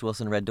the August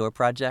Wilson Red Door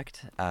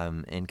Project,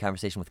 in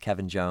conversation with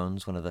Kevin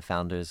Jones, one of the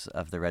founders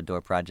of the Red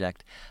Door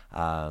Project.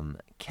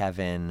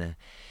 Kevin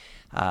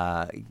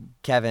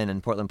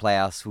and Portland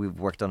Playhouse, we've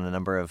worked on a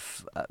number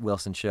of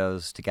Wilson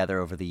shows together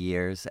over the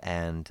years,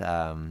 and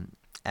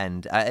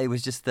it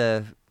was just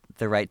the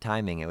right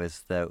timing. It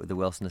was the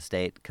Wilson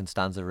estate.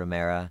 Constanza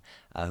Romera,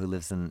 who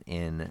lives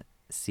in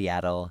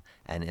Seattle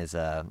and is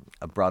a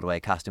Broadway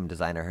costume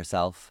designer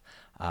herself,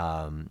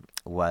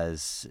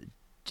 was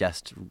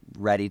just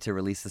ready to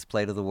release this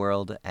play to the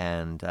world,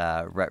 and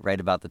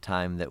right about the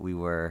time that we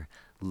were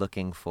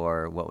looking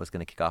for what was going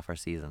to kick off our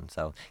season.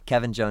 So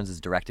Kevin Jones is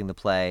directing the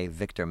play.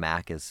 Victor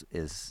Mack is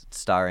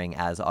starring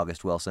as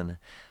August Wilson,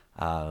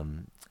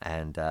 and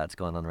it's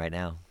going on right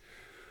now.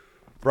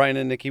 Brian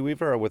and Nikki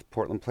Weaver are with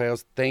Portland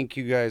Playhouse. Thank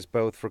you guys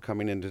both for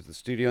coming into the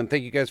studio, and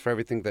thank you guys for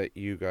everything that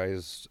you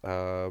guys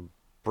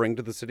bring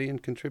to the city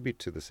and contribute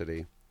to the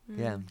city.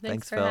 Yeah,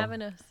 Thanks for Phil.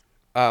 having us.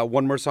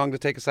 One more song to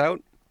take us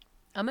out?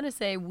 I'm going to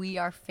say We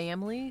Are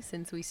Family.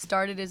 Since we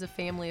started as a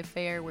family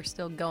affair, we're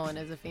still going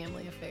as a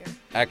family affair.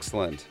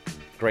 Excellent.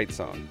 Great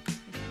song.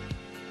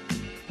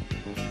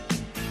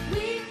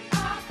 We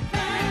are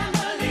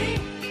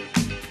family.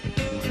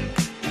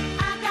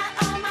 I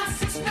got all my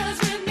sisters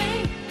with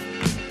me.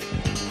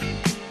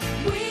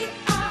 We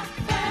are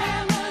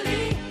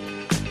family.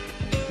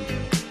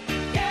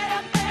 Get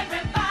up,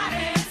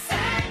 everybody, and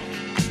sing.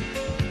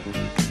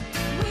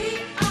 We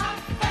are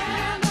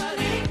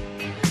family.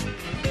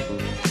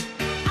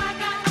 I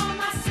got all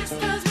my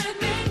sisters with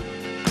me.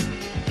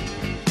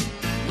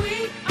 We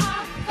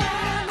are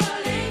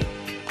family.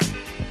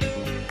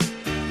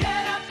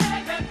 Get up,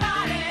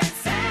 everybody, and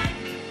sing.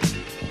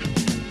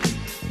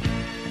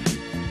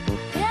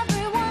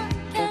 Everyone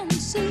can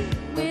see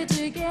we're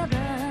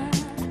together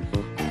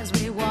as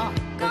we walk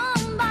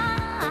on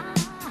by,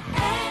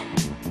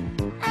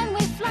 and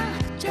we fly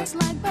just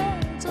like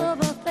birds of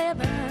a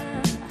feather.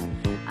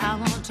 I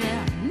won't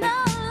tell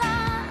no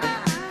lie.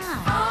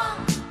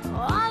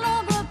 All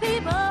of the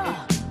people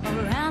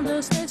around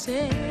us, they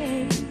say,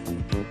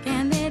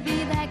 can they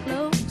be that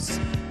close?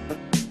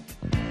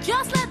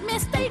 Just let me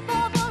state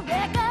for the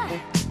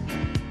record,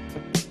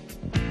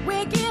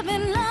 we're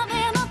giving love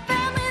in a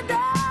family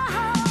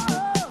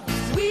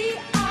dose. We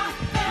are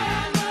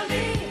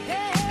family.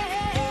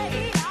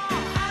 Hey,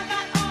 I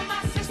got all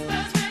my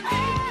sisters with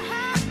me.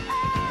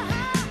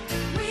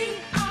 We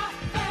are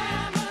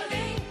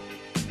family.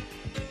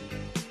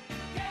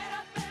 Get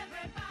up,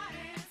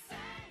 everybody, and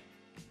sing.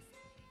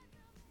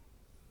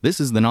 This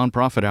is the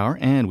Nonprofit Hour,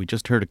 and we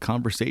just heard a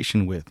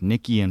conversation with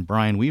Nikki and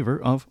Brian Weaver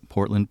of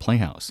Portland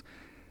Playhouse.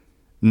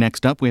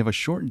 Next up, we have a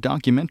short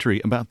documentary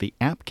about the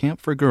App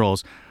Camp for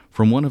Girls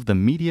from one of the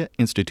Media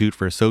Institute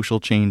for Social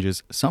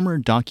Change's summer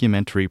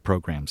documentary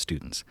program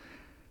students.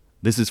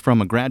 This is from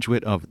a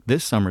graduate of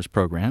this summer's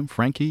program,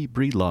 Frankie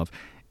Breedlove,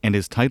 and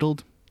is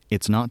titled,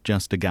 It's Not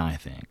Just a Guy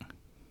Thing.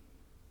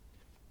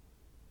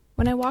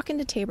 When I walk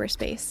into Tabor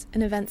Space,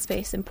 an event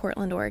space in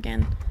Portland,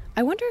 Oregon,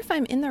 I wonder if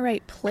I'm in the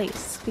right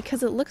place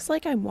because it looks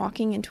like I'm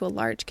walking into a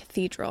large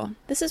cathedral.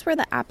 This is where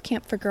the App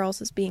Camp for Girls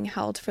is being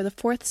held for the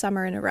 4th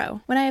summer in a row.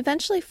 When I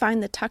eventually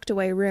find the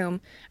tucked-away room,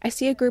 I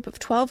see a group of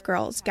 12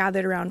 girls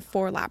gathered around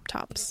 4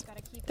 laptops.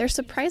 They're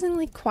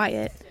surprisingly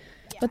quiet,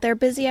 but they're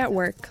busy at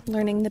work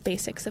learning the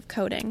basics of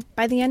coding.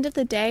 By the end of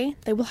the day,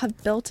 they will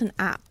have built an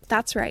app.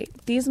 That's right,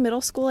 these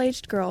middle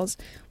school-aged girls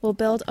will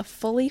build a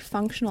fully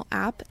functional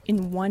app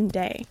in one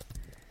day.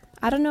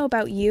 I don't know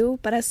about you,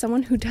 but as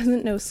someone who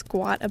doesn't know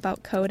squat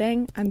about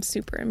coding, I'm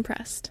super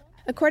impressed.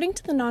 According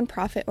to the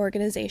nonprofit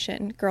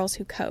organization Girls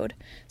Who Code,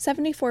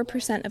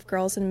 74% of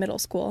girls in middle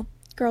school,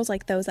 girls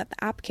like those at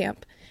the app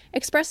camp,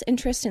 express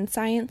interest in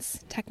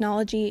science,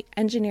 technology,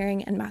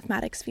 engineering, and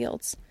mathematics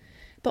fields.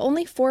 But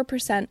only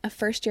 4% of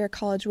first-year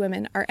college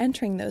women are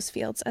entering those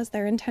fields as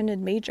their intended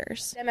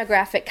majors.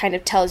 Demographic kind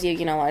of tells you,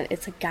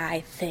 it's a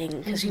guy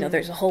thing, because,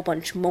 there's a whole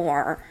bunch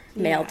more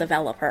male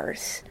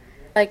developers.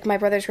 Like my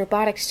brother's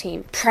robotics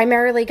team,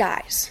 primarily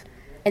guys.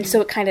 And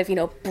so it kind of,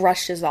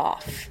 brushes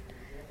off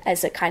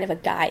as a kind of a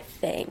guy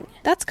thing.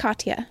 That's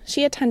Katya.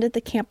 She attended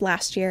the camp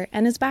last year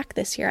and is back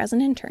this year as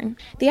an intern.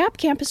 The app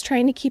camp is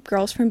trying to keep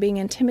girls from being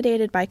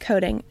intimidated by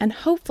coding and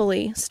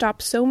hopefully stop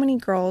so many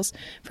girls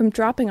from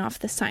dropping off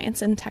the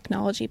science and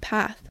technology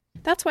path.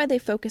 That's why they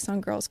focus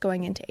on girls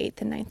going into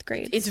 8th and 9th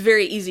grades. It's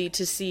very easy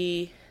to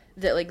see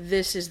that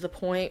this is the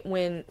point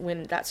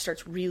when that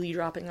starts really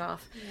dropping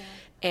off. Yeah.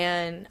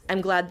 And I'm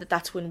glad that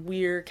that's when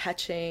we're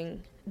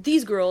catching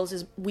these girls,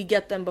 is we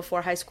get them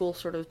before high school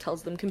sort of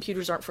tells them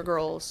computers aren't for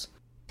girls.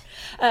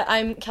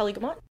 I'm Kelly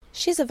Gamont.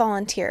 She's a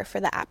volunteer for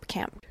the app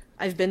camp.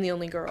 I've been the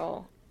only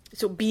girl.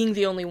 So being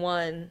the only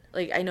one,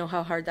 I know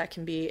how hard that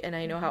can be, and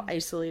I know how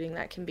isolating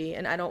that can be,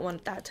 and I don't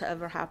want that to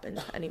ever happen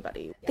to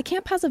anybody. The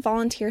camp has a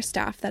volunteer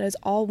staff that is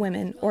all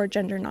women or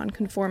gender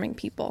non-conforming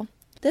people.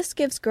 This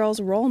gives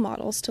girls role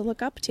models to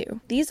look up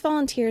to. These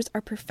volunteers are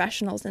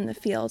professionals in the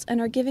field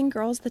and are giving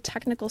girls the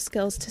technical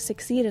skills to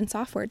succeed in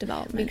software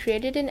development. We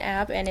created an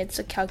app, and it's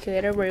a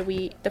calculator where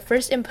the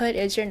first input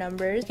is your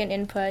numbers, you can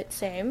input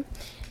same,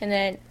 and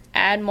then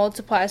add,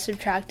 multiply,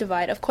 subtract,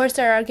 divide. Of course,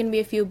 there are going to be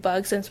a few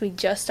bugs since we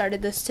just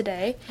started this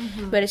today,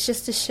 but it's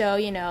just to show,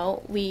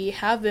 we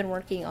have been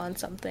working on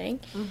something.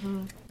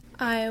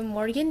 I'm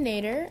Morgan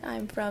Nader.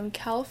 I'm from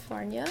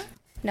California.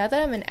 Now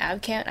that I'm in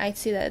AbCamp, I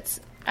see that it's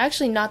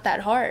actually not that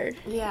hard.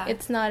 Yeah.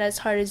 It's not as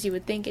hard as you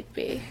would think it'd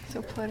be.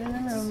 So put in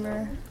a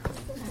number.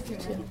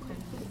 2.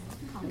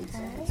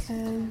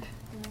 And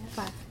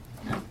 5.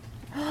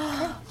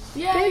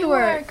 Good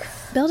work!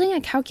 Building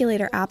a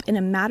calculator app in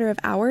a matter of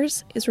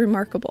hours is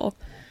remarkable.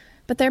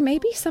 But there may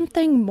be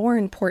something more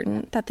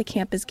important that the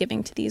camp is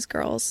giving to these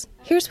girls.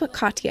 Here's what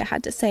Katya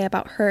had to say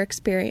about her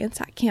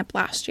experience at camp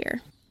last year.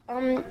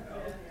 I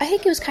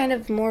think it was kind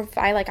of more of,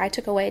 I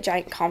took away a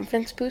giant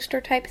confidence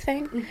booster type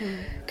thing.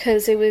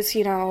 Because it was,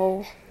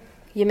 you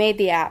made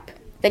the app,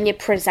 then you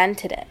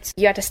presented it.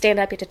 You had to stand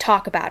up, you had to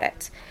talk about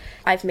it.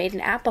 I've made an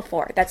app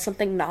before. That's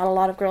something not a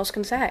lot of girls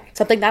can say.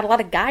 Something not a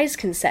lot of guys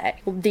can say.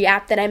 The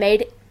app that I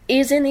made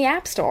is in the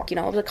App Store. It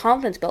was a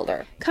confidence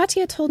builder.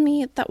 Katya told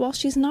me that while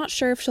she's not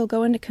sure if she'll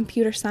go into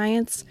computer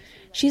science,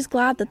 she's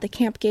glad that the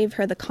camp gave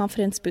her the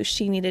confidence boost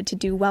she needed to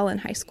do well in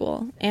high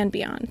school and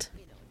beyond.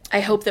 I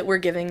hope that we're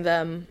giving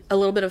them a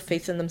little bit of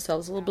faith in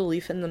themselves, a little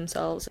belief in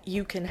themselves.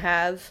 You can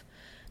have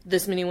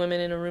this many women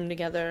in a room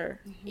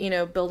together,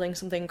 building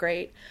something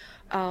great.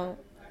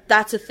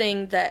 That's a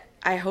thing that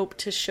I hope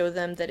to show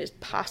them that is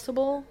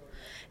possible,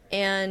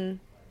 and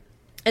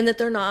that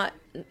they're not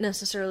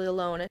necessarily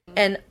alone.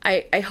 And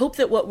I hope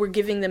that what we're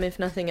giving them, if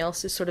nothing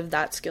else, is sort of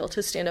that skill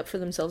to stand up for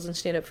themselves and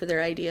stand up for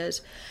their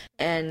ideas.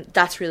 And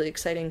that's really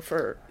exciting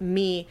for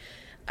me,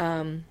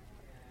 to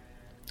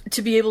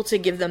be able to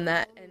give them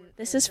that.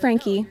 This is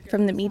Frankie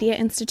from the Media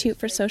Institute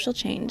for Social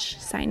Change,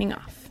 signing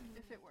off.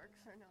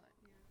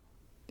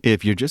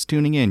 If you're just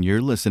tuning in,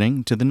 you're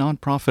listening to the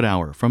Nonprofit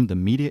Hour from the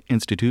Media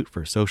Institute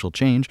for Social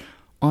Change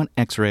on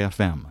X-Ray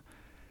FM.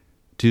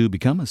 To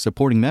become a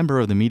supporting member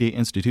of the Media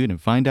Institute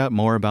and find out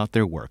more about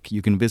their work,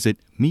 you can visit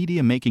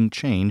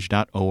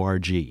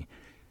MediaMakingChange.org.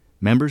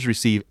 Members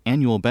receive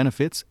annual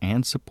benefits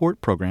and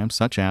support programs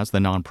such as the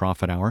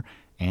Nonprofit Hour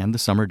and the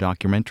Summer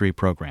Documentary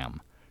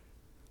Program.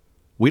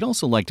 We'd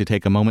also like to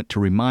take a moment to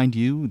remind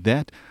you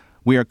that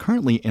we are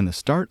currently in the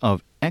start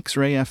of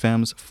X-Ray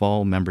FM's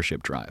Fall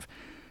Membership Drive.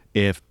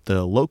 If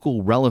the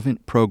local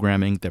relevant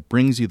programming that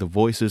brings you the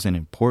voices and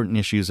important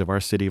issues of our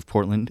city of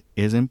Portland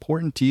is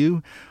important to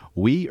you,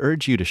 we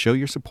urge you to show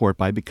your support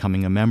by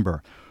becoming a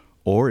member.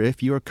 Or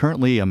if you are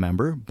currently a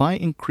member, by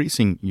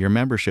increasing your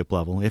membership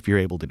level if you're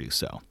able to do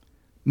so.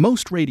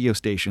 Most radio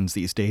stations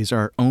these days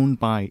are owned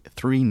by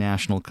 3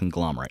 national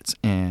conglomerates,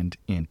 and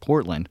in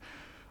Portland,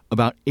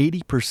 about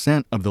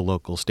 80% of the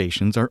local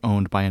stations are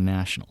owned by a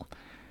national.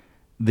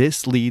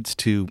 This leads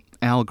to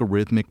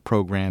algorithmic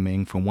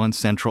programming from one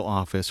central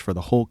office for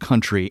the whole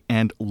country,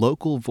 and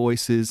local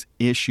voices,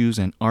 issues,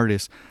 and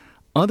artists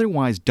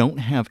otherwise don't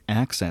have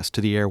access to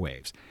the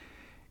airwaves.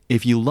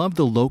 If you love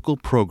the local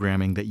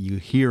programming that you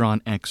hear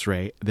on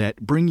X-Ray that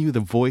bring you the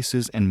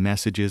voices and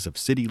messages of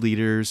city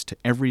leaders to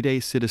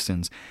everyday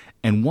citizens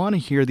and want to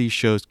hear these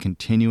shows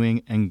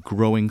continuing and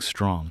growing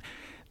strong,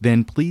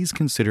 then please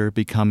consider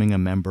becoming a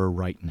member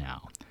right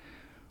now.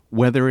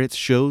 Whether it's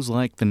shows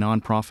like the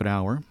Nonprofit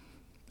Hour,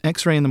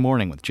 X-Ray in the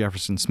Morning with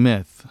Jefferson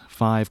Smith,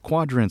 5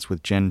 Quadrants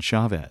with Jen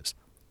Chavez,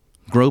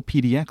 Grow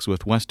PDX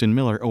with Weston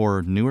Miller,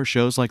 or newer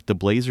shows like The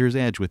Blazer's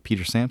Edge with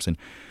Peter Sampson.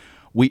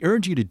 We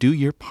urge you to do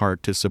your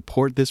part to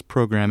support this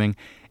programming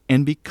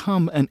and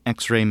become an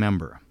X-Ray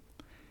member.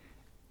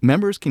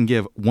 Members can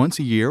give once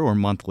a year or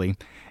monthly,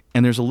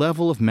 and there's a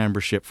level of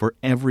membership for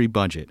every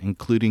budget,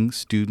 including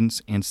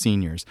students and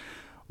seniors.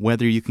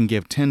 Whether you can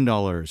give $10,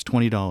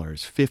 $20,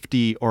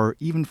 $50, or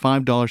even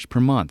 $5 per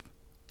month,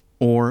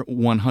 or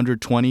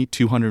 $120,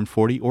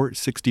 $240, or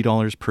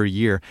 $60 per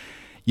year,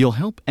 you'll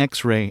help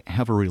X-Ray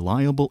have a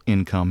reliable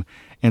income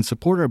and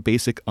support our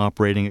basic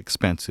operating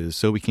expenses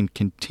so we can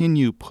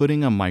continue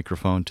putting a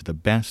microphone to the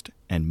best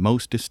and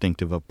most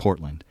distinctive of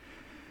Portland.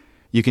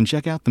 You can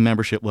check out the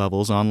membership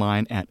levels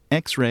online at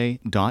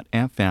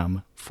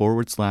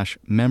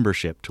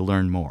xray.fm/membership to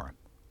learn more.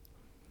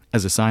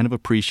 As a sign of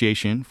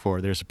appreciation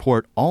for their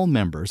support, all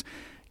members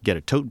get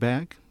a tote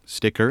bag,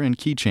 sticker, and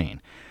keychain.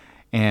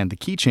 And the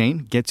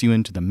keychain gets you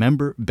into the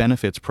Member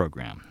Benefits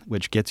Program,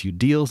 which gets you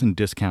deals and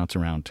discounts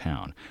around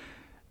town.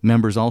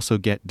 Members also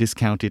get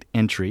discounted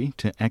entry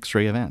to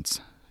X-Ray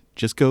events.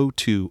 Just go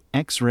to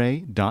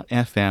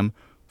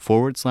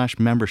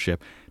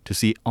xray.fm/membership to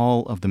see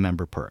all of the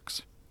member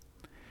perks.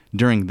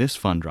 During this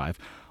fund drive,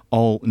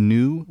 all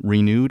new,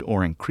 renewed,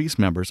 or increased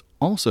members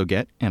also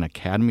get an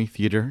Academy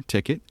Theater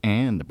ticket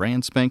and the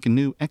brand spanking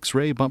new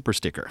X-Ray bumper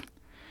sticker.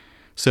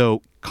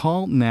 So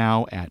call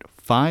now at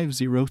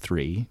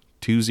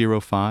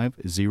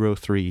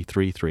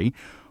 503-205-0333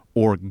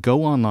 or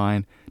go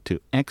online to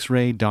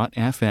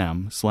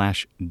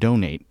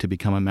xray.fm/donate to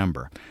become a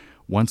member.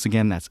 Once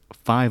again, that's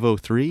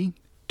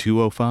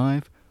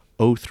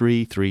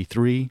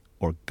 503-205-0333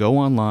 or go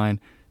online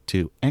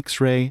to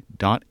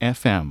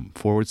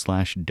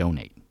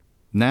xray.fm/donate.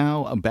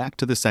 Now, back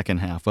to the second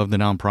half of the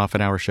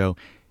Nonprofit Hour show.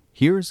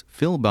 Here's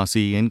Phil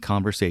Bussey in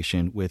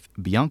conversation with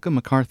Bianca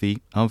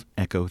McCarthy of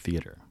Echo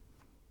Theater.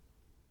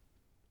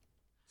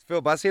 It's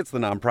Phil Bussey. It's the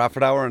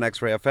Nonprofit Hour on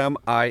X-Ray FM.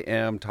 I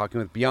am talking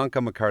with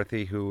Bianca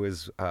McCarthy, who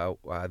is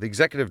the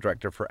executive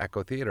director for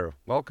Echo Theater.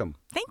 Welcome.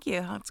 Thank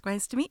you. It's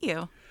nice to meet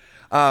you.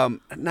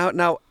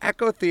 Now,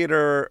 Echo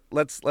Theater.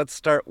 Let's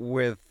start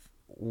with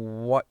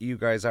what you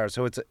guys are.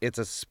 So it's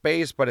a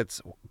space, but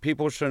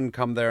people shouldn't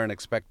come there and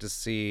expect to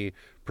see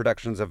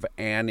productions of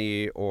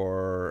Annie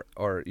or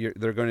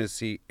they're going to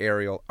see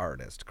aerial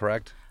artist,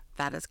 correct?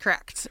 That is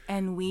correct.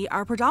 And we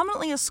are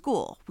predominantly a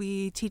school.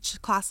 We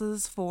teach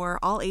classes for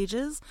all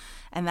ages,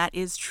 and that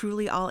is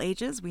truly all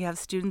ages. We have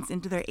students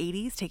into their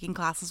 80s taking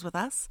classes with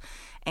us,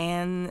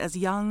 and as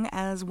young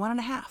as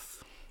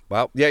 1.5.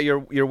 Well, yeah,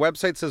 your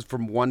website says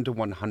from 1 to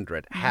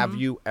 100. Mm-hmm. Have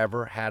you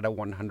ever had a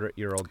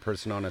 100-year-old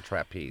person on a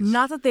trapeze?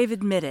 Not that they've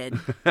admitted.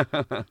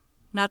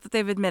 Not that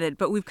they've admitted,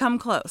 but we've come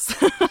close.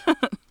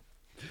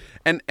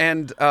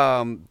 And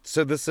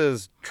so this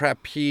is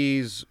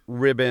trapeze,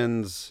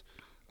 ribbons,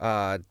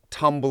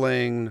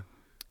 tumbling,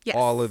 yes.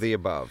 All of the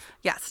above.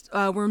 Yes.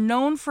 We're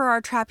known for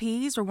our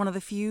trapeze. We're one of the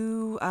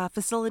few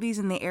facilities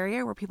in the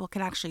area where people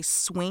can actually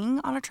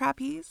swing on a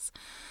trapeze.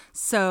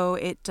 So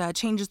it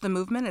changes the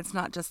movement. It's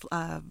not just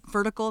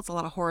vertical. It's a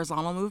lot of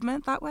horizontal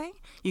movement that way.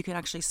 You can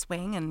actually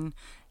swing and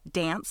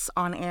dance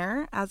on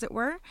air, as it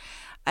were.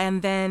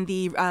 And then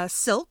the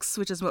silks,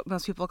 which is what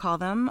most people call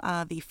them,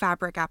 the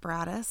fabric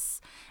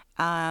apparatus,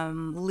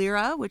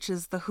 lyra, which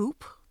is the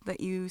hoop that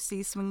you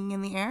see swinging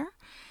in the air.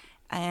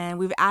 And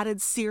we've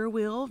added sear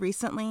wheel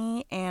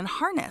recently and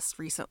harness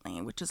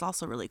recently, which is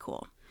also really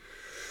cool.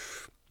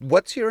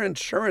 What's your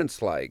insurance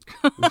like?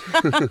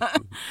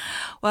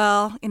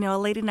 Well, a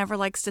lady never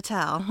likes to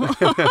tell.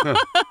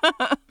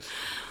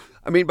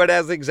 I mean, but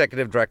as the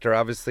executive director,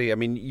 obviously, I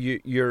mean,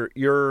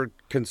 your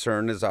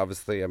concern is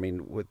obviously, I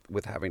mean,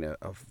 with having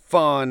a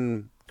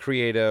fun,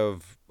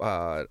 creative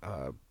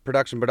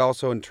production, but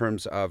also in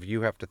terms of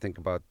you have to think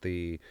about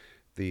the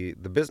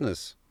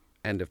business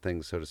end of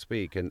things, so to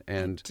speak. And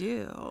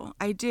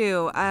I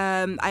do.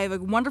 I have a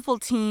wonderful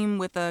team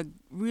with a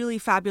really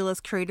fabulous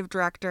creative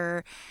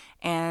director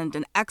and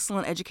an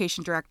excellent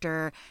education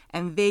director,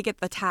 and they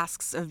get the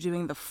tasks of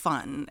doing the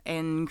fun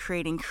and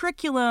creating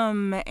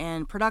curriculum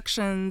and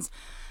productions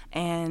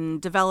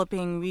and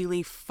developing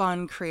really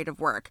fun creative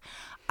work.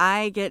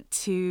 I get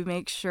to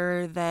make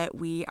sure that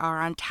we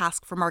are on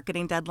task for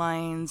marketing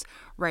deadlines,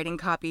 writing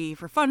copy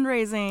for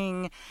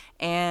fundraising,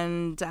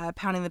 and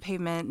pounding the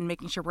pavement and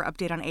making sure we're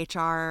updated on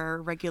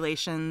HR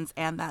regulations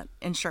and that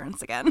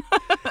insurance again.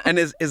 And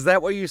is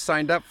that what you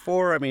signed up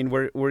for? I mean,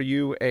 were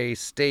you a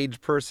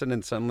stage person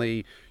and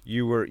suddenly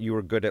you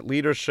were good at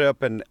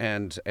leadership and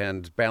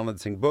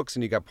balancing books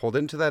and you got pulled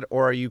into that,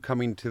 or are you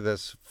coming to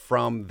this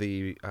from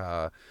the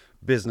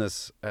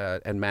business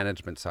and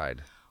management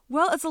side?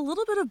 Well, it's a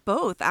little bit of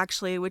both,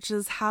 actually, which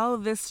is how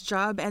this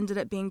job ended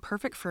up being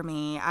perfect for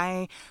me.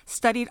 I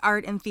studied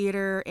art and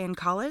theater in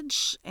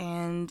college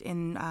and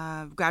in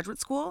graduate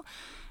school.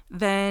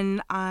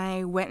 Then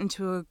I went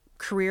into a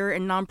career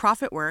in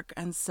nonprofit work,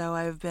 and so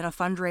I've been a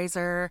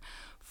fundraiser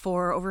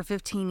for over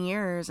 15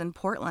 years in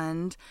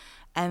Portland.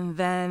 And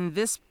then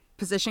this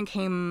position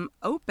came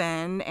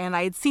open, and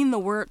I had seen the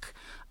work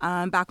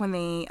back when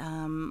they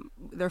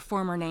their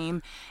former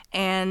name,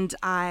 and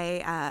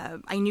I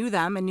knew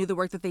them and knew the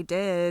work that they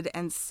did,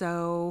 and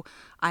so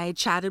I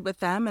chatted with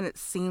them, and it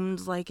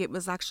seemed like it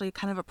was actually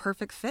kind of a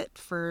perfect fit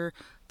for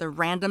the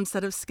random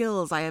set of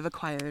skills I have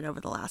acquired over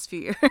the last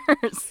few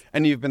years.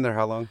 And you've been there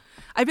how long?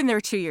 I've been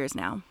there 2 years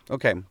now.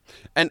 Okay.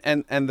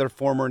 And their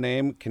former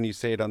name, can you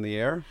say it on the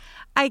air?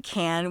 I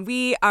can.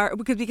 We are,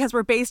 because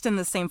we're based in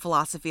the same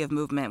philosophy of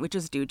movement, which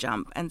is Do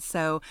Jump. And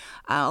so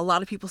a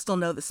lot of people still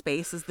know the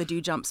space as the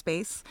Do Jump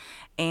space.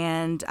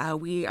 And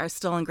we are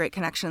still in great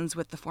connections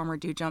with the former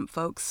Do Jump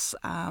folks.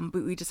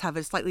 But we just have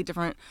a slightly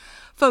different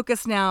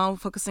focus now,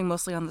 focusing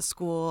mostly on the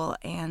school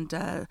and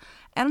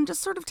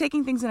just sort of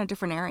taking things in a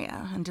different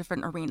area and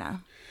different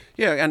arena.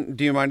 Yeah, and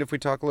do you mind if we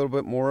talk a little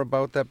bit more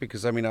about that?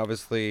 Because, I mean,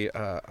 obviously,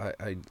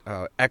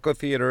 Echo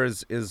Theater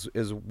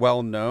is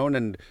well known,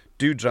 and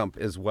Do Jump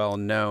is well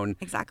known.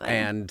 Exactly.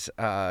 And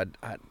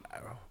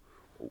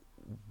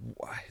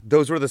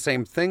those were the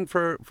same thing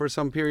for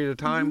some period of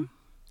time? Mm-hmm.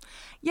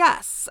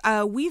 Yes,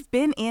 we've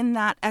been in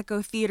that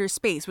Echo Theater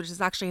space, which is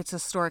actually its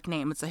historic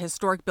name. It's a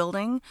historic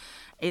building.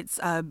 It's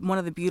one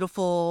of the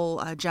beautiful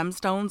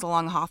gemstones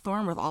along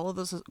Hawthorne with all of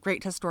those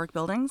great historic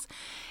buildings.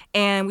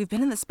 And we've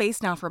been in the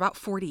space now for about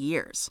 40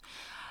 years.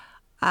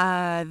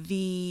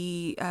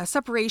 The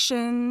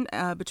separation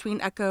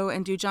between Echo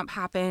and Do Jump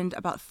happened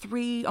about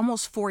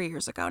almost 4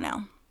 years ago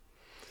now.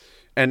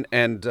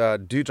 And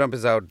Do Jump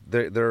is out.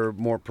 They're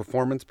more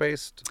performance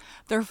based.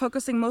 They're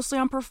focusing mostly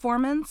on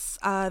performance.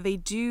 They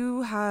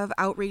do have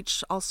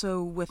outreach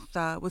also with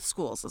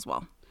schools as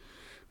well.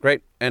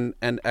 Great. And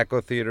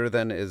Echo Theater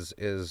then is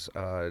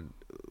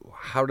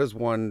how does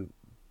one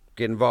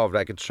get involved?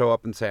 I could show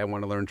up and say I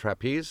want to learn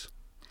trapeze.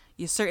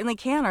 You certainly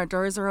can. Our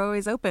doors are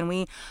always open.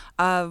 We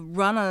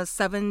run a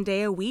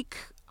 7-day-a-week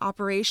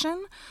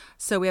operation.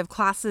 So we have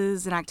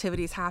classes and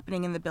activities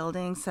happening in the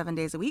building 7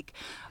 days a week.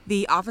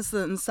 The offices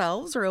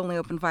themselves are only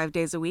open 5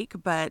 days a week,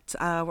 but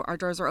our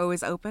doors are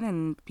always open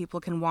and people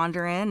can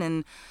wander in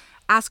and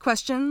ask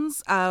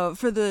questions.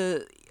 For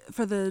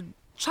the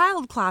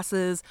child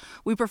classes,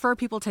 we prefer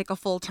people take a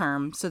full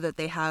term so that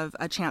they have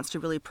a chance to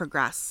really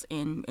progress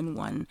in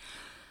one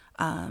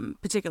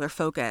particular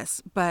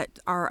focus. But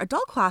our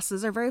adult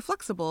classes are very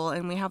flexible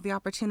and we have the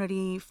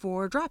opportunity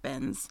for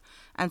drop-ins.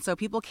 And so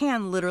people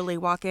can literally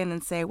walk in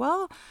and say,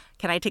 well,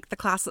 can I take the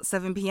class at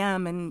 7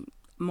 p.m.? And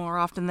more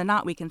often than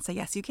not, we can say,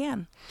 yes, you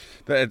can.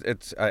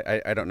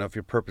 I don't know if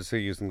you're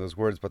purposely using those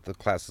words, but the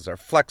classes are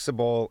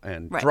flexible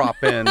and right.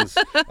 Drop-ins.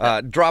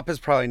 Drop is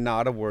probably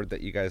not a word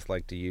that you guys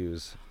like to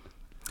use.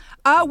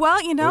 Well,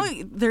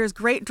 there's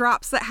great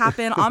drops that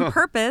happen on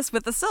purpose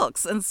with the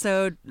silks. And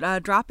so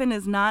drop-in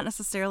is not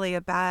necessarily a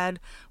bad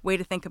way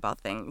to think about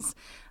things.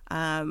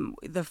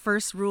 The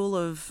first rule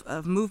of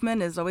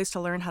movement is always to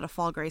learn how to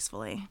fall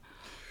gracefully.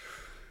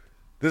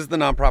 This is the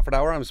Nonprofit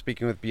Hour. I'm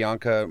speaking with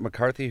Bianca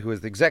McCarthy, who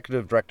is the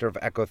Executive Director of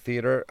Echo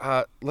Theater.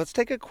 Let's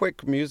take a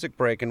quick music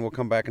break and we'll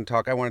come back and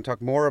talk. I want to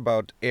talk more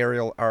about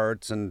aerial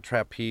arts and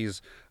trapeze.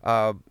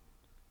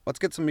 Let's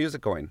get some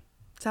music going.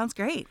 Sounds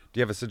great. Do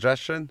you have a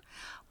suggestion?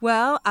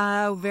 Well,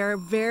 we're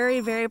very,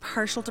 very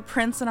partial to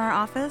Prince in our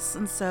office,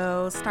 and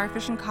so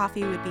Starfish and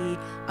Coffee would be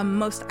a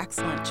most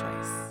excellent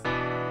choice.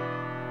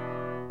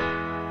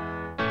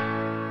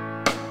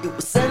 It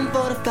was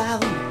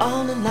 7:45, we were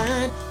all in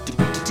line to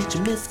greet the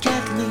teacher, Miss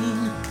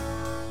Kathleen.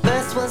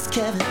 First was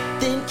Kevin,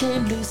 then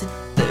came Lucy,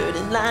 third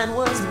in line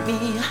was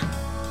me.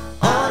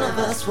 All of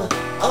us were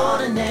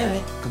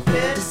ordinary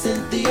compared to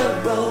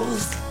Cynthia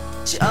Rose.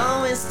 She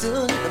always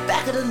stood at the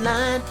back of the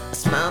line, a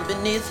smile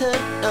beneath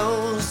her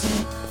nose.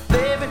 Her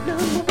favorite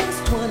number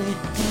was 20,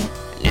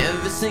 and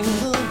every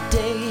single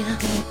day.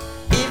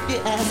 If you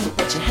asked her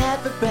what she had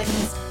for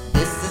breakfast,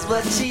 this is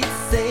what she'd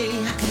say.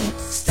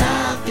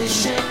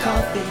 Starfish and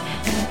coffee,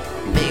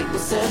 maple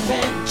syrup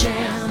and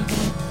jam,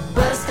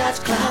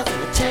 butterscotch clouds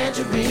and a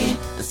tangerine,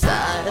 and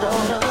side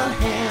order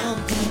ham.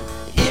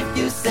 If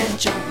you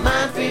set your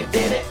mind free,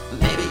 baby,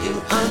 maybe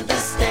you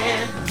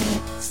understand.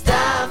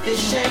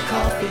 Starfish and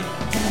coffee,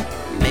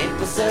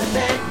 maple syrup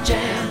and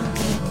jam.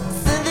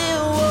 Cynthia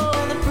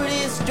wore the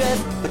prettiest dress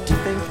with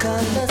different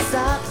color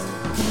socks.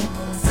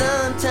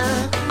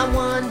 Sometimes I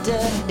wonder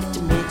if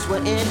the mates were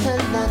in her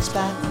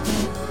lunchbox.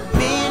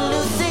 Me and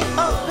Lucy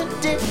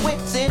opened it when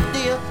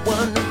Cynthia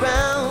won the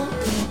round.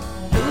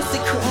 Lucy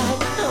cried,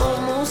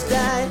 almost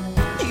died.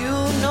 You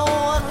know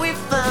what we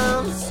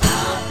found.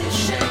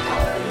 Starfish and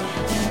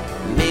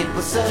coffee,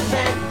 maple syrup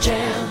and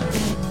jam,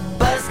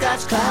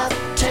 butterscotch clouds,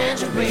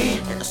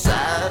 tangerine, and a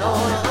side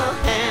order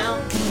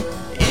ham.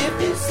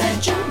 If you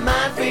set your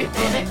mind free,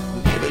 baby,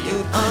 maybe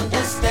you'd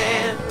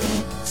understand.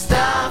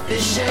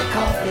 Starfish and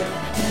coffee,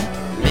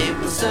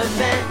 maple syrup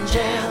and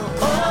jam.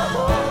 Oh.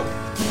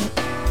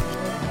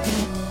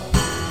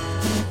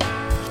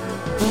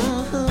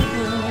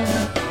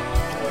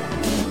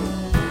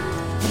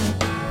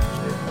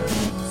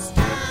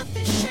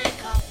 Starfish and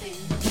coffee.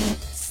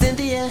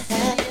 Cynthia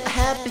had a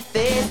happy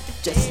face,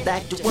 just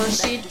like the one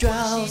she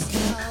draws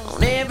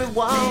on every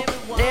wall,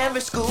 in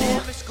every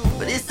school.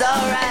 But it's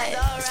alright,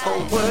 it's for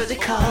a worthy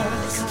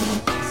cause.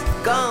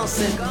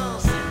 Gonson.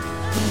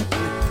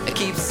 I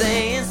keep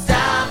saying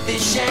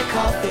starfish and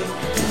coffee,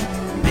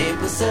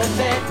 maple syrup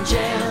and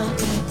jam,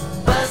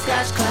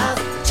 butterscotch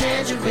clouds,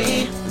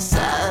 tangerine, the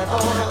side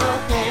order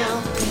of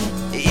ham.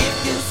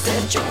 If you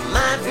set your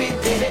mind free,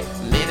 baby,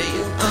 maybe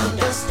you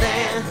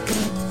understand.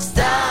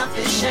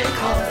 Starfish and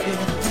coffee,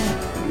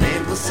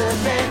 maple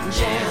syrup and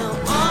jam.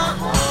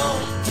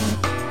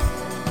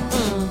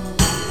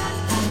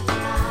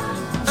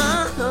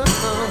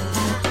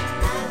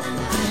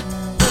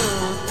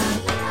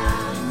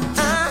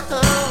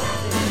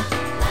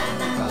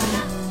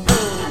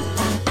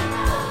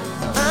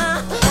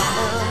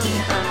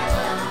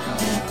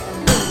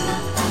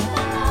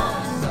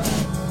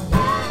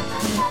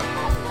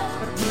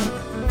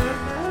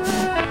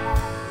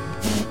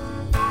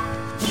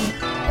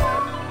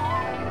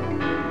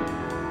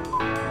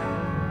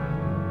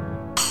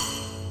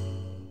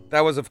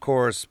 That was, of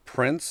course,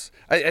 Prince.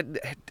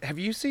 Have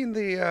you seen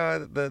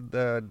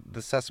the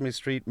Sesame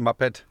Street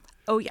Muppet?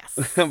 Oh yes.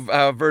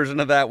 Version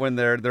of that when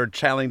they're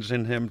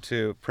challenging him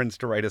to Prince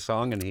to write a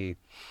song, and he.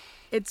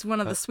 It's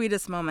one of the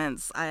sweetest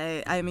moments.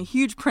 I'm a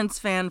huge Prince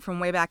fan from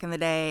way back in the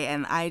day,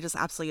 and I just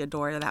absolutely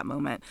adore that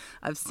moment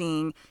of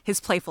seeing his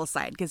playful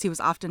side, because he was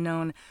often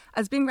known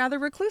as being rather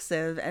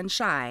reclusive and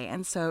shy,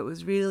 and so it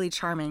was really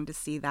charming to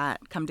see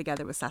that come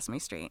together with Sesame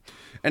Street.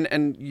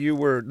 And you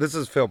were, this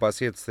is Phil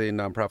Bussey, it's the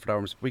Nonprofit Hour.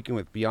 I'm speaking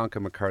with Bianca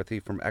McCarthy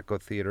from Echo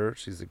Theater.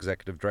 She's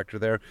executive director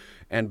there.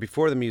 And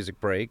before the music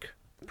break,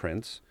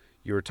 Prince,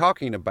 you were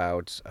talking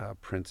about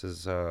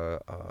Prince's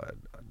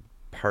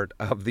part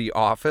of The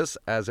Office,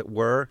 as it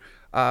were.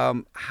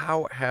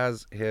 How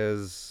has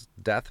his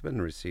death been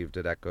received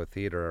at Echo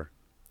Theater?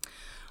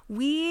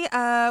 We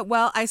I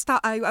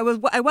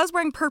was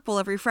wearing purple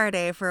every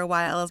Friday for a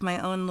while as my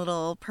own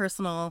little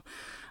personal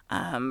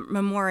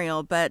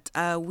memorial, but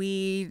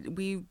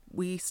we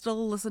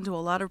still listen to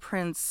a lot of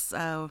Prince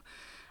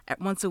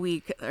once a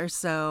week or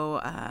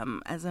so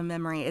as a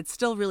memory. It's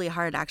still really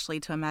hard actually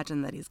to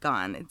imagine that he's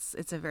gone.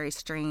 It's a very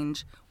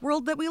strange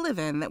world that we live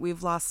in, that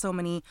we've lost so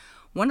many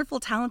wonderful,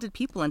 talented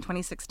people in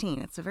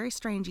 2016. It's a very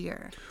strange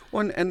year.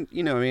 Well, and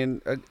you know, I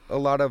mean, a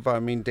lot of,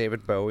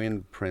 David Bowie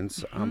and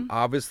Prince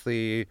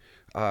obviously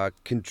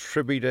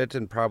contributed,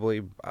 and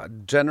probably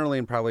generally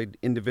and probably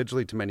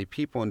individually, to many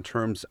people in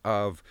terms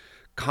of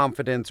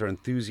confidence or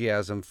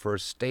enthusiasm for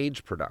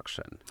stage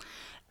production.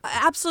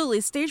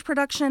 Absolutely. Stage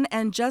production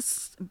and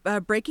just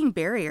breaking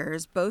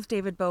barriers, both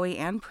David Bowie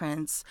and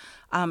Prince,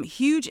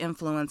 huge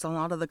influence on a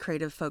lot of the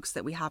creative folks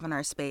that we have in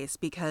our space,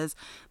 because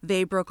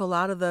they broke a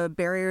lot of the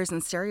barriers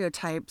and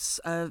stereotypes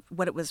of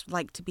what it was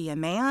like to be a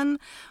man,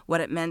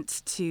 what it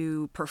meant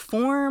to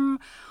perform,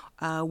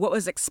 what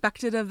was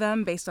expected of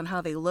them based on how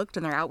they looked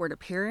and their outward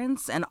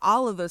appearance. And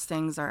all of those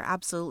things are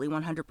absolutely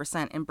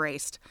 100%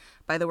 embraced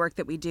by the work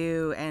that we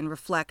do and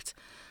reflect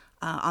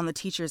on the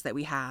teachers that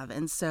we have.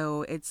 And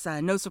so it's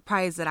no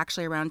surprise that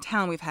actually around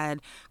town we've had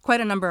quite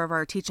a number of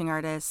our teaching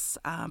artists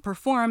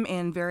perform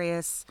in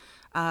various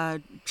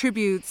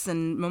tributes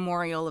and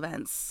memorial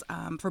events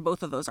for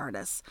both of those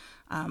artists.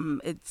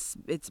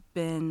 It's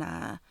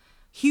been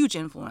huge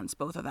influence,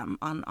 both of them,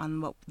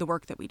 on the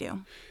work that we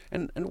do.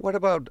 And what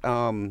about,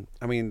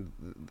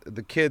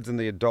 the kids and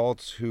the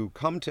adults who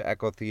come to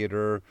Echo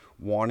Theater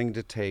wanting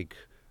to take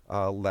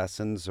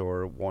lessons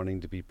or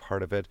wanting to be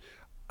part of it?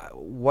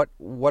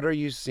 What are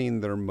you seeing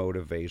their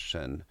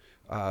motivation?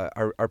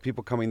 Are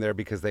people coming there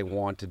because they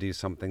want to do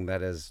something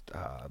that is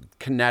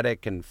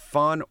kinetic and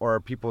fun, or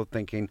are people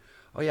thinking,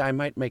 oh yeah, I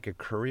might make a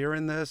career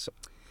in this?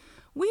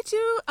 We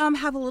do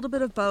have a little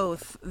bit of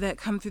both that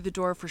come through the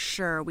door for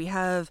sure. We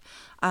have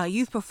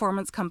youth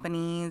performance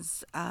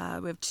companies. We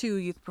have 2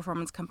 youth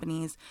performance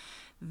companies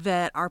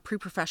that are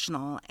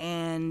pre-professional,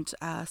 and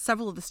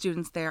several of the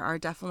students there are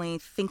definitely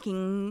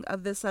thinking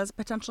of this as a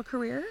potential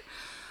career.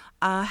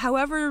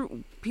 However,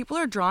 people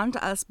are drawn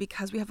to us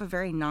because we have a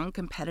very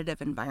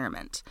non-competitive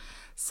environment.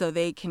 So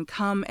they can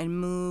come and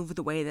move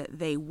the way that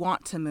they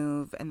want to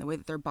move and the way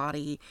that their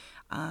body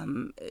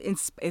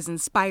is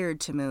inspired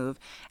to move.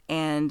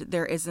 And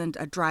there isn't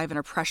a drive and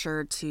a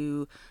pressure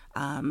to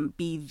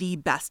be the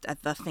best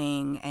at the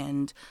thing,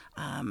 and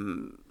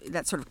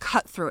that sort of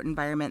cutthroat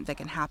environment that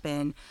can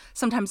happen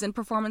sometimes in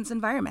performance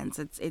environments.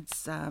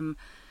 It's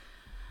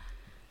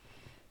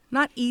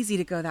not easy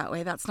to go that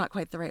way. That's not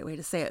quite the right way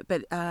to say it.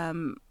 But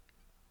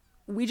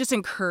we just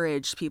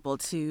encourage people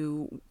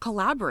to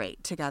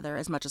collaborate together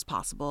as much as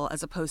possible,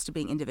 as opposed to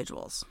being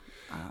individuals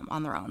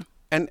on their own.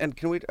 And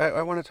can we?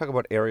 I want to talk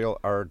about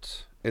aerial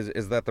art.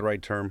 Is that the right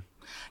term?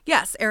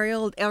 Yes,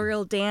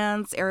 aerial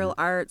dance, aerial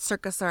art,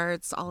 circus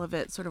arts, all of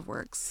it sort of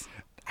works.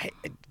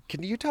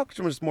 Can you talk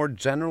to us more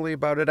generally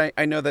about it?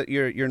 I know that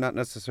you're not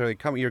necessarily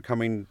coming. You're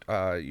coming.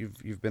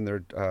 You've been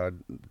there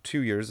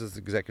 2 years as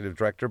executive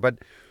director, but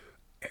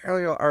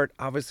aerial art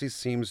obviously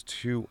seems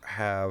to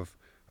have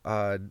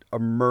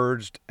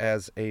emerged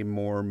as a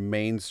more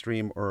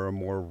mainstream or a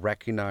more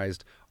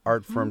recognized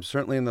art form,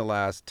 certainly in the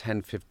last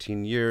 10,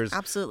 15 years.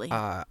 Absolutely.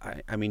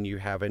 You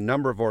have a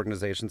number of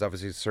organizations.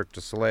 Obviously, Cirque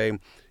du Soleil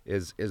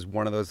is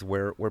one of those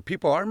where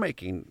people are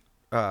making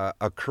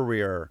a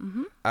career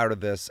out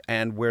of this,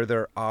 and where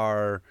there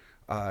are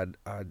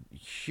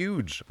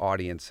huge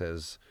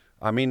audiences.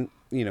 I mean,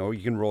 you know,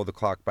 you can roll the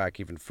clock back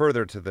even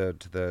further to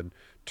the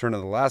turn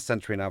of the last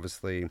century, and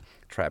obviously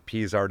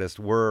trapeze artists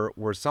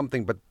were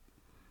something. But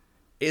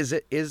is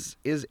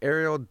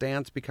aerial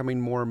dance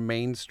becoming more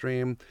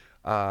mainstream?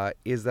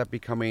 Is that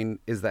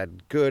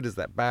good? Is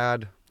that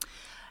bad?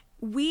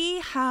 We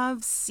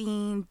have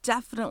seen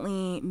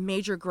definitely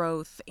major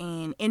growth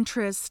in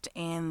interest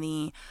and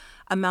the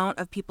amount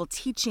of people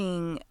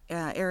teaching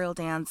aerial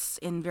dance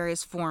in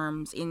various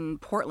forms in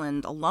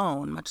Portland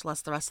alone, much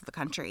less the rest of the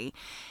country.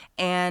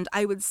 And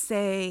I would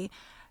say,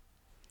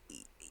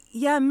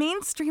 yeah,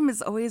 mainstream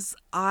is always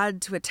odd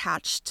to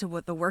attach to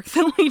what the work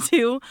that we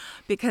do,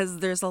 because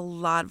there's a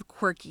lot of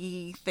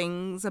quirky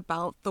things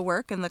about the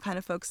work and the kind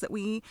of folks that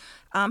we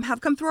have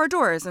come through our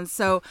doors. And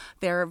so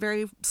they're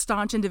very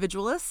staunch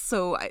individualists.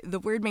 So the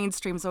word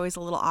mainstream is always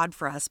a little odd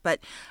for us. But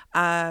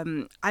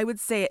I would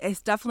say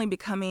it's definitely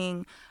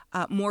becoming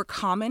more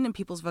common in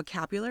people's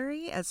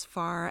vocabulary as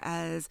far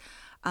as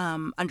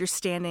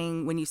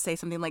understanding when you say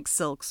something like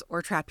silks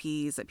or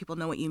trapeze, that people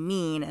know what you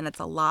mean, and it's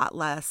a lot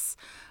less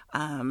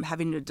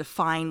having to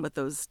define what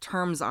those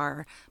terms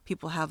are.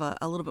 People have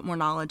a little bit more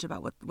knowledge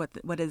about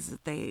what is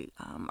that they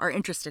are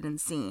interested in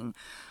seeing.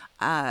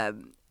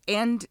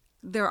 And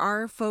there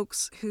are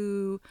folks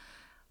who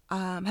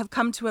have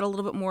come to it a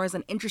little bit more as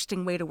an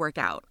interesting way to work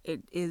out.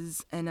 It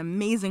is an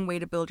amazing way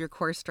to build your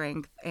core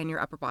strength and your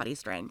upper body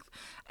strength.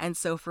 And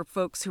so for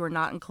folks who are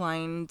not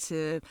inclined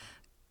to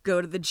go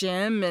to the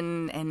gym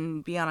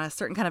and be on a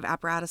certain kind of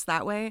apparatus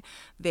that way,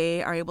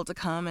 they are able to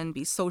come and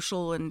be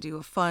social and do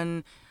a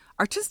fun,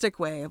 artistic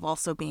way of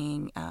also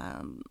being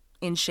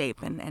in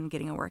shape and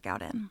getting a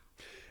workout in.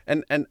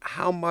 And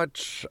how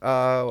much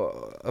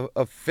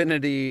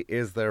affinity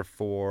is there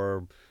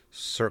for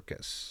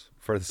circus,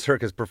 for the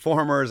circus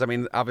performers? I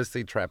mean,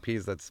 obviously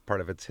trapeze, that's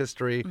part of its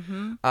history.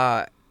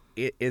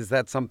 Is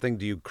that something,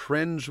 do you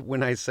cringe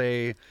when I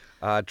say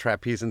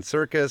trapeze and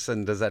circus,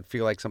 and does that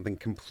feel like something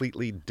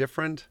completely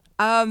different?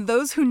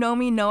 Those who know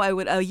me know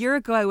a year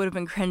ago I would have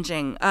been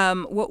cringing.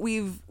 What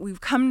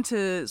we've come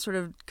to sort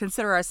of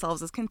consider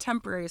ourselves as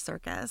contemporary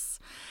circus.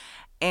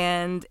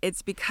 And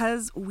it's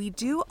because we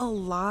do a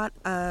lot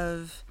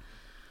of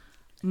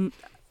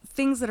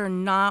things that are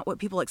not what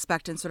people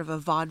expect in sort of a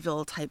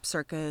vaudeville type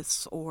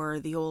circus,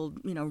 or the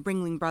old,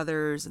 Ringling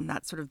Brothers and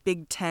that sort of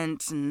big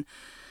tent and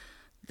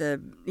the,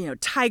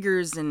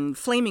 tigers and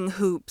flaming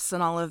hoops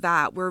and all of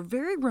that. We're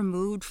very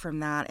removed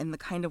from that in the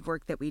kind of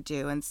work that we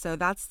do. And so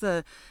that's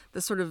the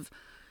sort of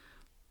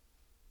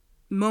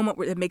moment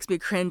where it makes me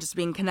cringe, just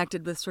being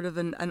connected with sort of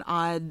an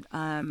odd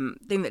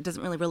thing that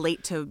doesn't really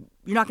relate to,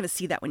 you're not going to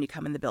see that when you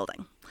come in the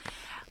building.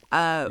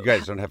 You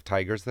guys don't have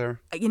tigers there?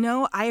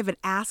 I have been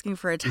asking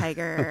for a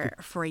tiger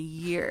for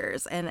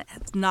years, and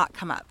it's not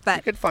come up. But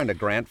you could find a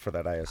grant for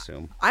that, I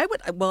assume. I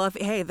would. Well,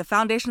 the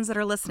foundations that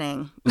are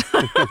listening,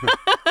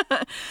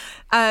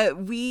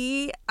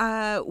 we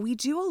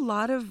do a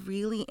lot of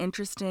really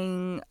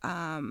interesting.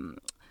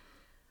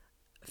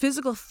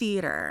 Physical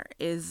theater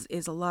is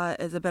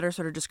a better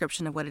sort of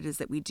description of what it is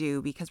that we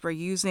do, because we're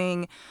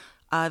using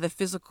the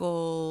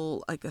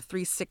physical, like a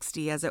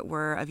 360, as it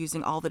were, of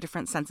using all the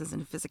different senses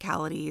and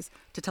physicalities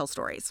to tell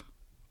stories.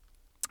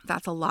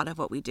 That's a lot of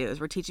what we do, is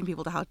we're teaching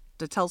people how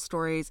to tell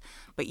stories,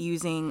 but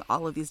using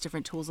all of these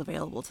different tools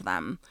available to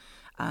them.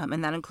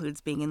 And that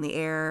includes being in the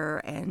air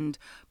and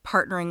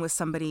partnering with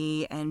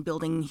somebody and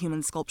building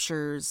human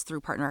sculptures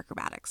through partner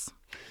acrobatics.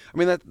 I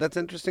mean, that's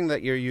interesting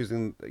that you're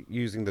using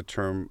the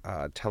term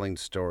telling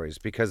stories,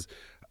 because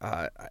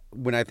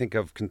when I think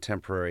of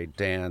contemporary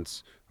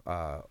dance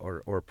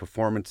or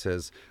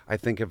performances, I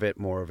think of it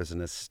more of as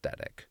an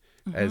aesthetic,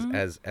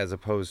 as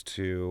opposed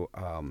to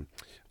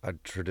a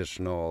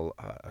traditional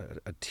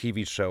a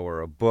TV show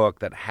or a book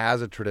that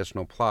has a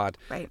traditional plot.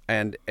 Right.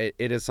 And it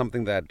is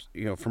something that,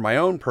 for my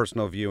own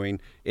personal viewing,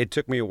 it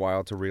took me a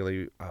while to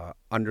really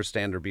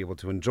understand or be able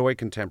to enjoy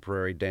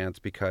contemporary dance,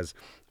 because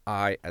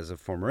I, as a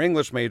former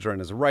English major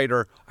and as a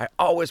writer, I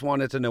always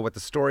wanted to know what the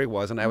story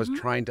was, and I was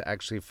trying to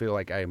actually feel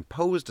like I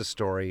imposed a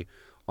story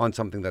on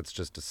something that's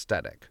just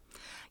aesthetic.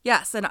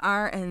 Yes, and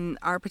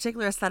our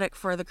particular aesthetic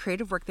for the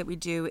creative work that we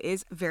do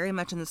is very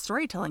much in the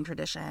storytelling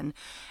tradition.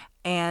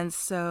 And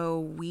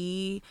so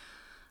we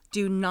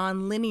do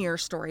non-linear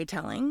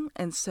storytelling,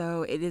 and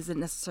so it isn't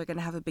necessarily going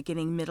to have a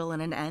beginning, middle,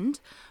 and an end,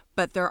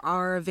 but there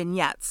are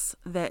vignettes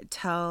that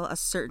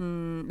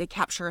they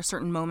capture a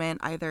certain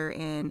moment, either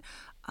in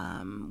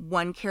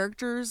one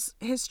character's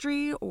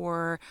history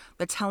or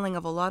the telling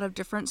of a lot of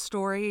different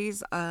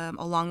stories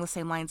along the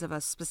same lines of a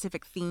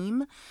specific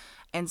theme.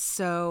 And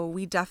so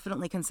we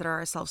definitely consider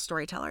ourselves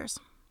storytellers.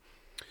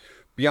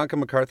 Bianca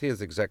McCarthy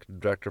is executive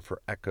director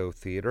for Echo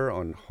Theater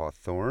on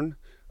Hawthorne.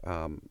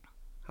 How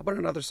about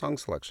another song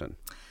selection?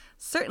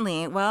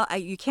 Certainly. Well,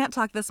 you can't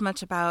talk this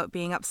much about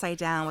being upside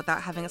down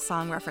without having a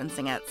song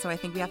referencing it. So I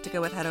think we have to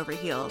go with Head Over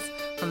Heels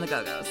from the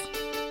Go-Go's.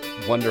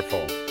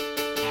 Wonderful.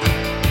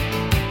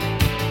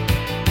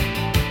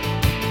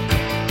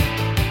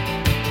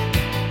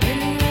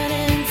 Been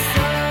running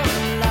so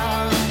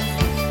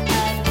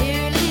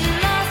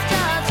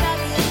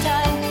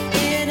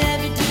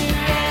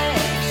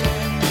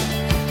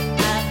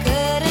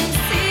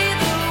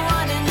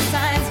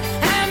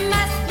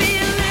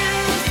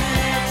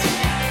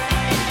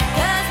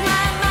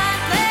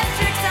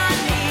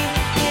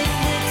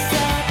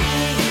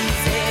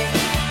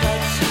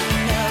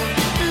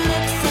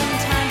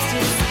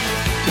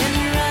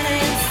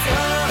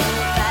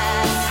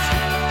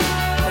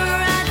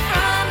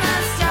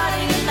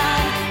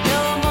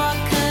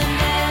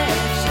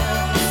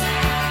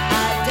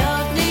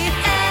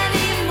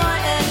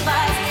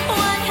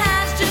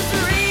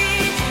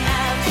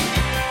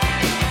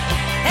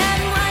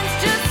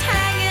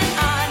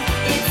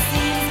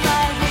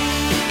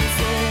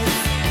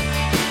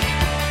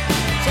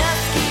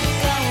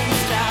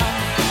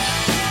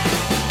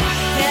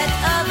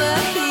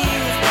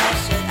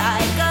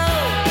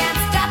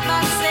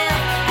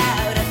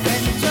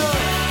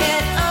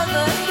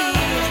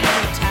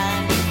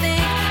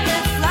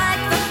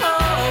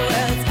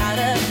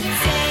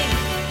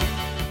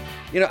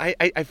You know,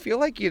 I feel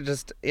like you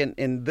just,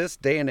 in this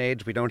day and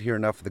age, we don't hear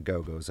enough of the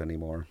Go-Go's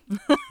anymore.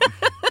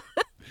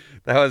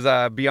 That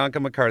was Bianca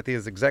McCarthy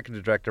as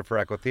executive director for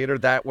Echo Theater.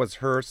 That was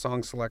her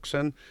song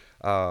selection.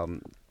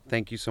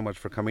 Thank you so much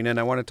for coming in.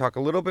 I want to talk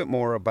a little bit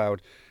more about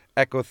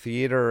Echo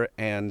Theater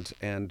and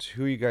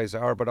who you guys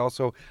are, but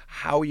also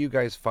how you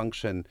guys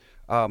function.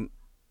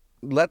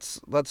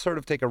 Let's sort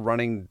of take a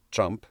running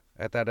jump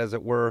at that, as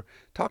it were.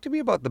 Talk to me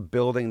about the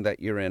building that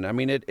you're in. I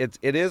mean, it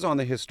is on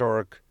the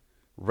historic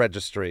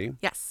registry.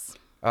 Yes.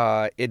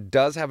 It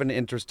does have an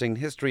interesting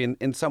history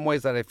in some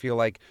ways that I feel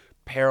like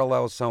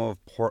parallels some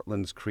of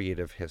Portland's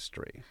creative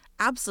history.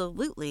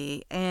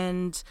 Absolutely.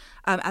 And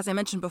as I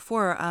mentioned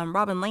before,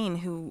 Robin Lane,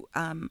 who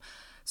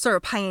sort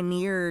of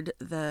pioneered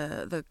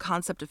the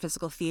concept of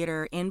physical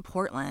theater in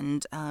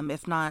Portland,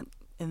 if not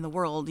in the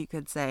world, you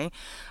could say,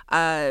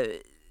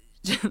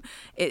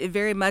 it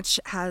very much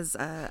has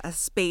a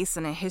space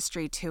and a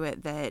history to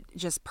it that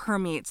just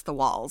permeates the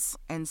walls.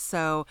 And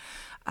so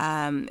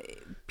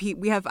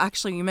we have,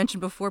 actually, you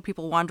mentioned before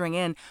people wandering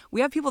in.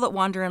 We have people that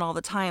wander in all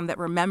the time that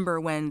remember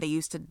when they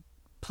used to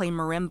play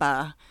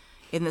marimba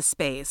in the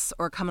space,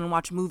 or come and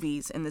watch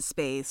movies in the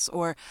space,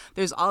 or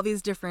there's all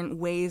these different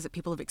ways that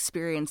people have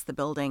experienced the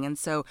building. And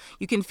so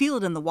you can feel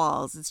it in the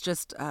walls. It's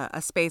just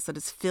a space that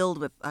is filled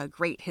with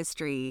great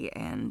history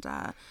and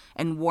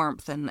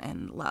warmth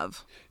and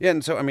love. Yeah,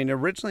 and so I mean,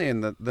 originally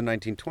in the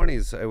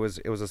 1920s, it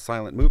was a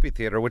silent movie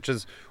theater, which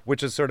is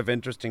sort of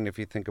interesting if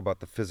you think about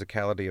the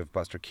physicality of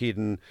Buster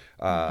Keaton,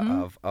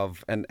 and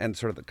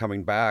sort of the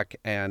coming back.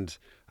 And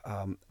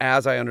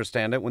as I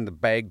understand it, when the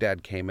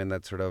Baghdad came in,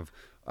 that sort of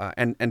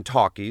and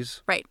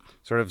talkies, right,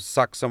 sort of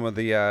sucked some of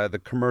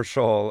the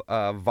commercial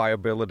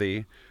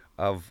viability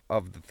of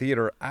the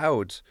theater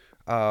out,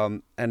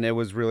 and it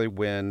was really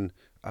when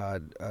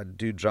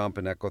Do Jump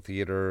and Echo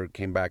Theater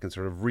came back and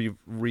sort of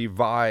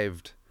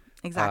revived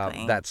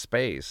that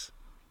space.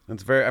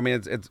 It's very, I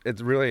mean,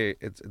 it's really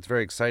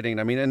very exciting.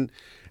 I mean, and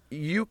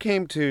you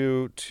came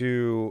to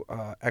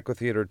Echo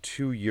Theater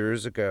 2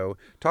 years ago.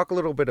 Talk a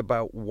little bit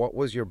about what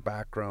was your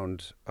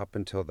background up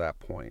until that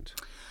point.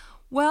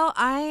 Well,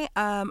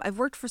 I've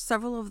worked for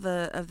several of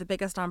the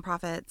biggest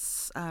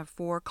nonprofits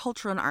for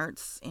culture and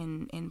arts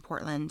in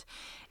Portland,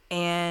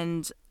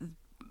 and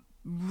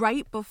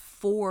right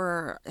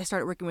before I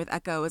started working with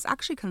Echo, it was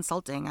actually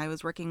consulting. I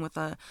was working with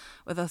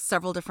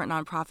several different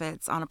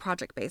nonprofits on a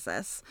project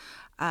basis,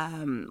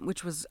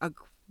 which was a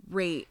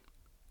great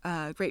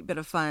bit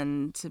of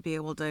fun to be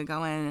able to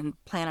go in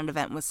and plan an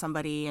event with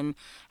somebody and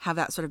have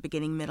that sort of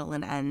beginning, middle,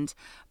 and end.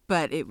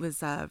 But it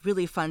was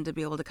really fun to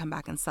be able to come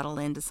back and settle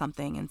into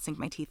something and sink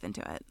my teeth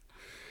into it.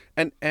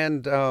 And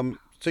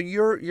so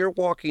you're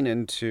walking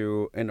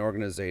into an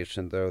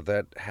organization, though,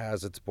 that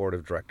has its board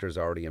of directors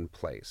already in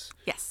place.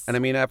 Yes. And I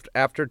mean,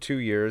 after 2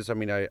 years, I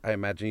mean, I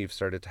imagine you've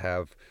started to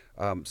have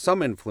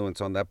some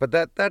influence on that. But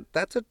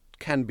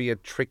can be a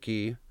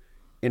tricky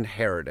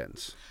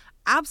inheritance.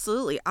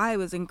 Absolutely. I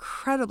was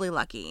incredibly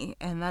lucky,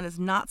 and that is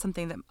not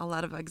something that a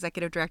lot of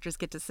executive directors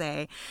get to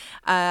say.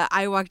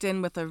 I walked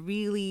in with a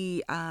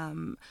really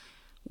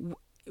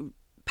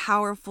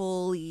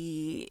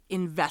powerfully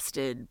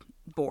invested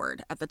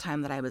board at the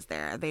time that I was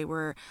there. They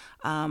were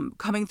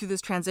coming through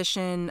this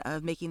transition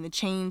of making the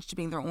change to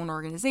being their own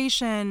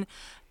organization,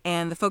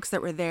 and the folks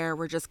that were there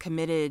were just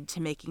committed to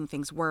making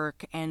things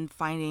work and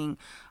finding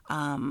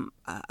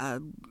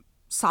a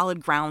solid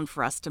ground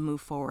for us to move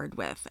forward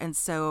with. And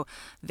so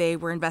they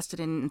were invested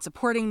in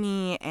supporting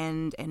me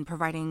and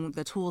providing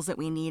the tools that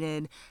we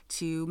needed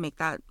to make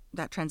that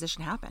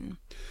transition happen.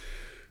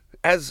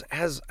 As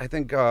I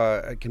think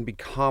it can be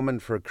common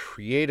for a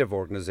creative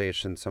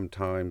organization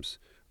sometimes,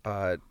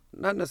 not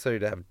necessarily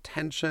to have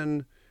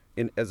tension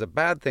as a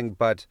bad thing,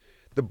 but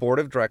the board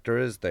of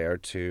directors is there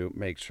to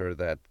make sure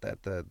that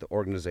the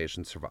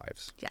organization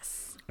survives.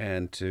 Yes.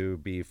 And to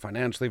be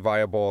financially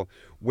viable,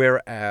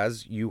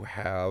 whereas you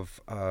have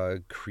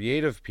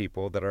creative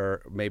people that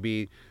are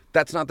maybe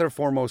that's not their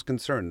foremost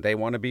concern. They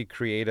want to be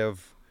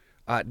creative.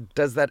 Do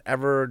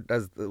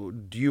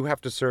you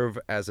have to serve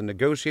as a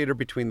negotiator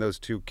between those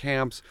two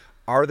camps?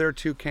 Are there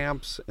two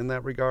camps in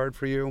that regard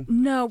for you?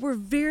 No, we're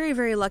very,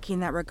 very lucky in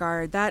that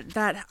regard.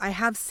 That I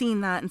have seen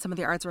that in some of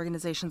the arts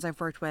organizations I've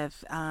worked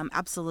with.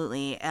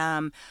 Absolutely.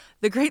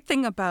 The great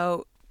thing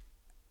about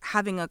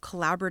having a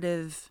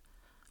collaborative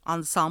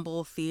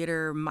ensemble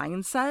theater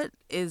mindset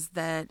is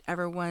that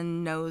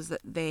everyone knows that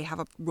they have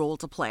a role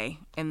to play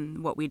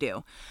in what we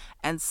do.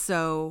 And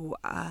so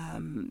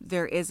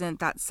there isn't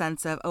that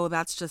sense of, oh,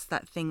 that's just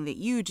that thing that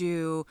you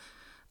do.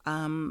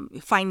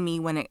 Find me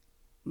when it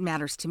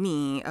matters to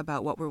me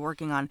about what we're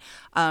working on.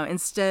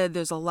 Instead,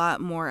 there's a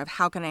lot more of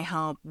how can I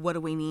help? What do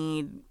we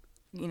need?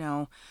 You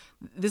know,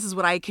 this is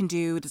what I can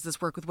do. Does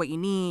this work with what you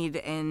need?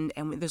 And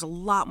there's a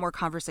lot more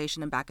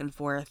conversation and back and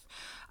forth.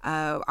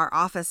 Our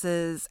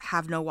offices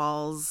have no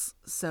walls,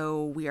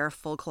 so we are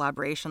full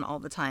collaboration all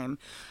the time.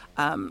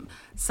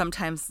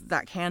 Sometimes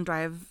that can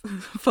drive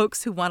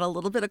folks who want a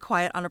little bit of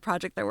quiet on a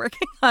project they're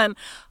working on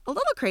a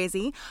little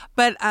crazy,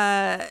 but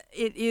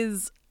it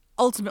is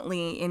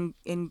ultimately in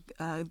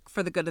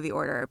for the good of the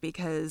order,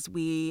 because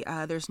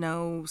there's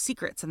no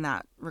secrets in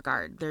that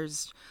regard.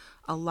 There's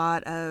a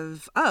lot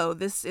of,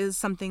 this is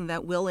something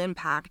that will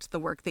impact the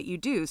work that you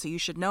do, so you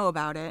should know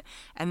about it,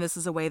 and this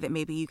is a way that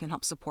maybe you can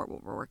help support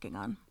what we're working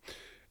on.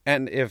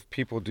 And if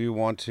people do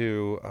want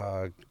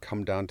to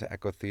come down to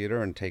Echo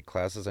Theater and take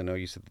classes, I know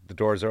you said the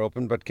doors are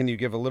open, but can you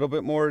give a little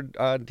bit more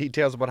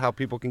details about how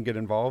people can get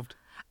involved?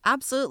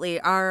 Absolutely.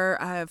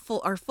 Our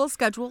full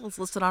schedule is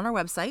listed on our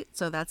website,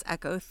 so that's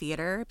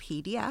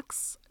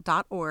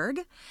echotheaterpdx.org.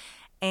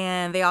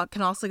 And they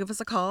can also give us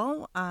a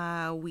call.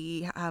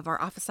 We have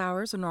our office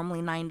hours are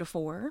normally 9 to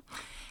 4.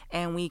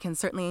 And we can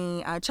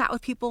certainly chat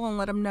with people and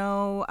let them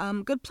know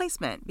good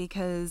placement,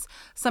 because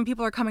some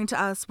people are coming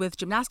to us with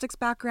gymnastics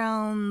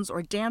backgrounds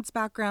or dance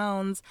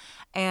backgrounds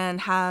and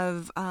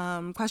have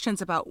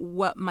questions about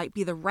what might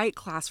be the right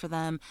class for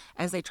them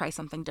as they try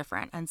something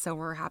different. And so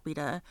we're happy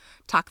to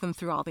talk them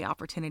through all the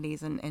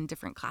opportunities and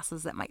different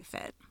classes that might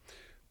fit.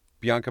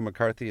 Bianca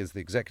McCarthy is the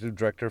Executive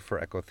Director for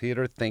Echo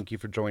Theater. Thank you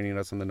for joining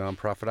us on the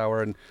Nonprofit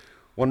Hour. And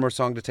one more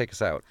song to take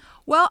us out.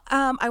 Well,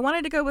 I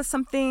wanted to go with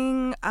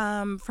something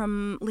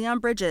from Leon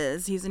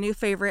Bridges. He's a new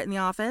favorite in the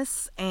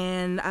office.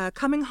 And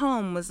Coming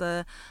Home was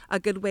a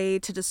good way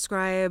to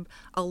describe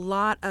a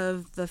lot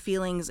of the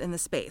feelings in the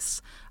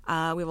space. We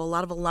have a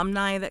lot of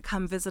alumni that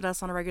come visit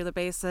us on a regular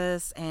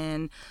basis,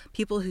 and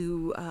people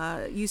who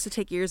used to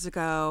take years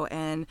ago,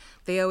 and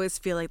they always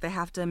feel like they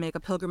have to make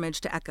a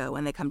pilgrimage to Echo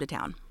when they come to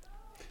town.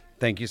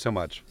 Thank you so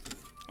much.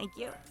 Thank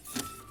you.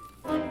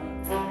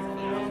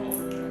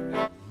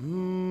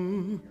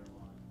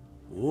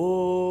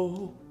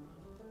 Whoa,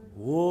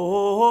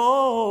 whoa.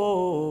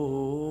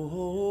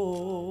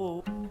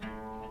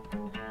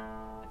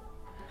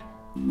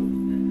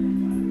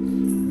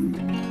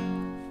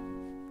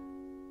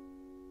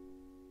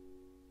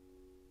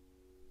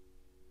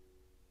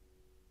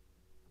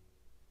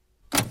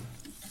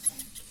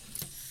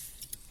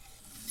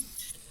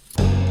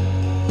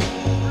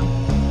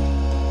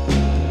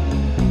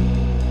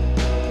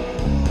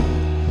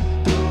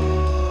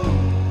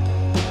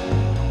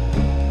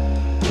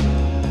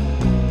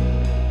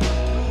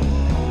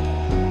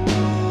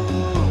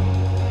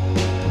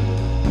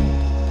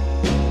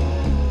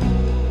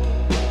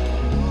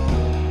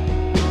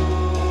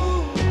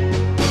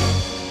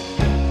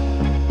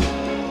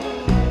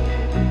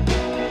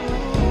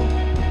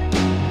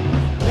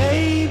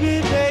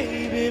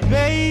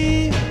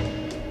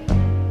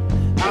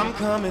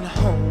 Coming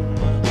home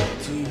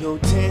to your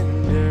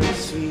tender,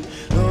 sweet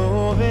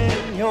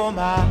loving. You're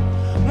my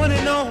one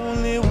and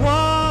only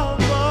woman.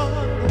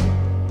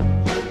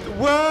 The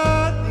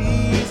world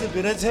leaves a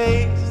bitter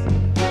taste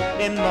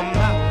in my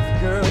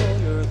mouth, girl.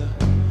 You're the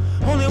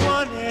only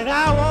one that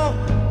I want.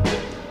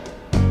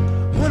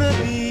 Wanna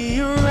be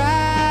your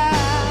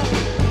ride.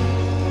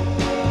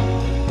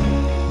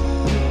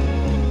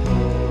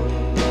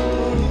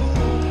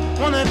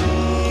 Wanna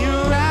be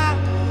your ride,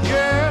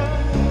 girl.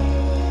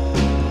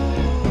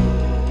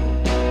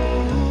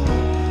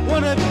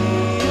 Wanna be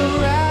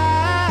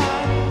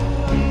around,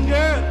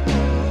 girl.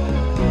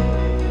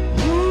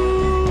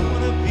 Ooh,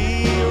 wanna be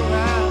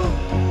around.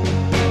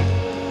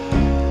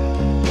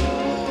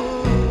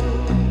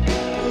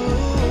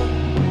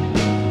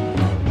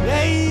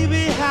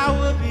 Baby, I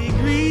would be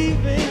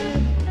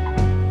grieving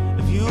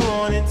if you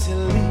wanted to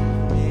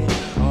leave me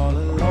all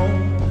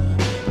alone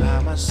by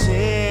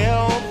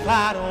myself.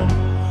 I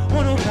don't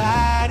want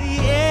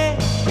nobody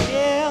else.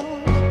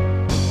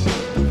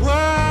 The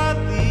world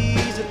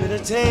leaves a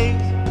bitter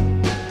taste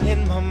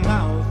in my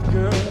mouth,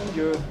 girl.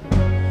 You're the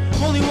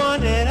only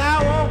one that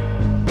I want.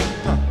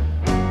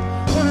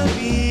 Wanna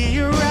be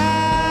around.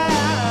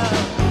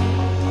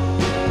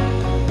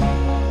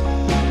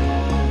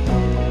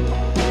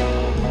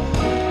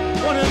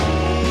 Wanna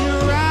be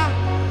around,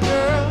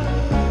 girl.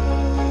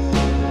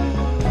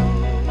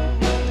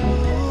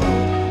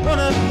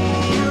 Wanna be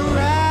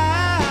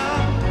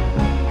around,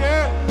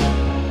 girl.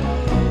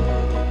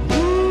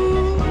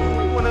 Ooh,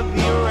 wanna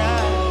be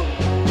around.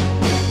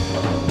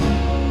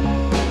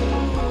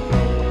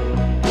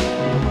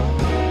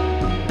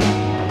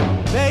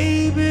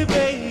 Baby,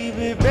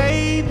 baby,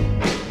 baby,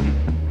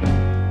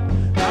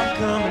 I'm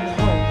coming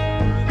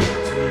home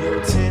to your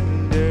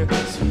tender,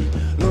 sweet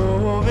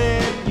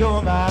loving.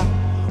 You're my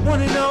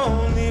one and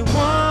only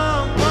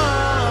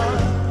woman.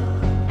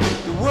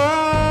 The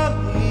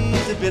world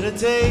needs a bitter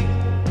taste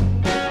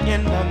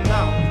in my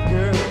mouth.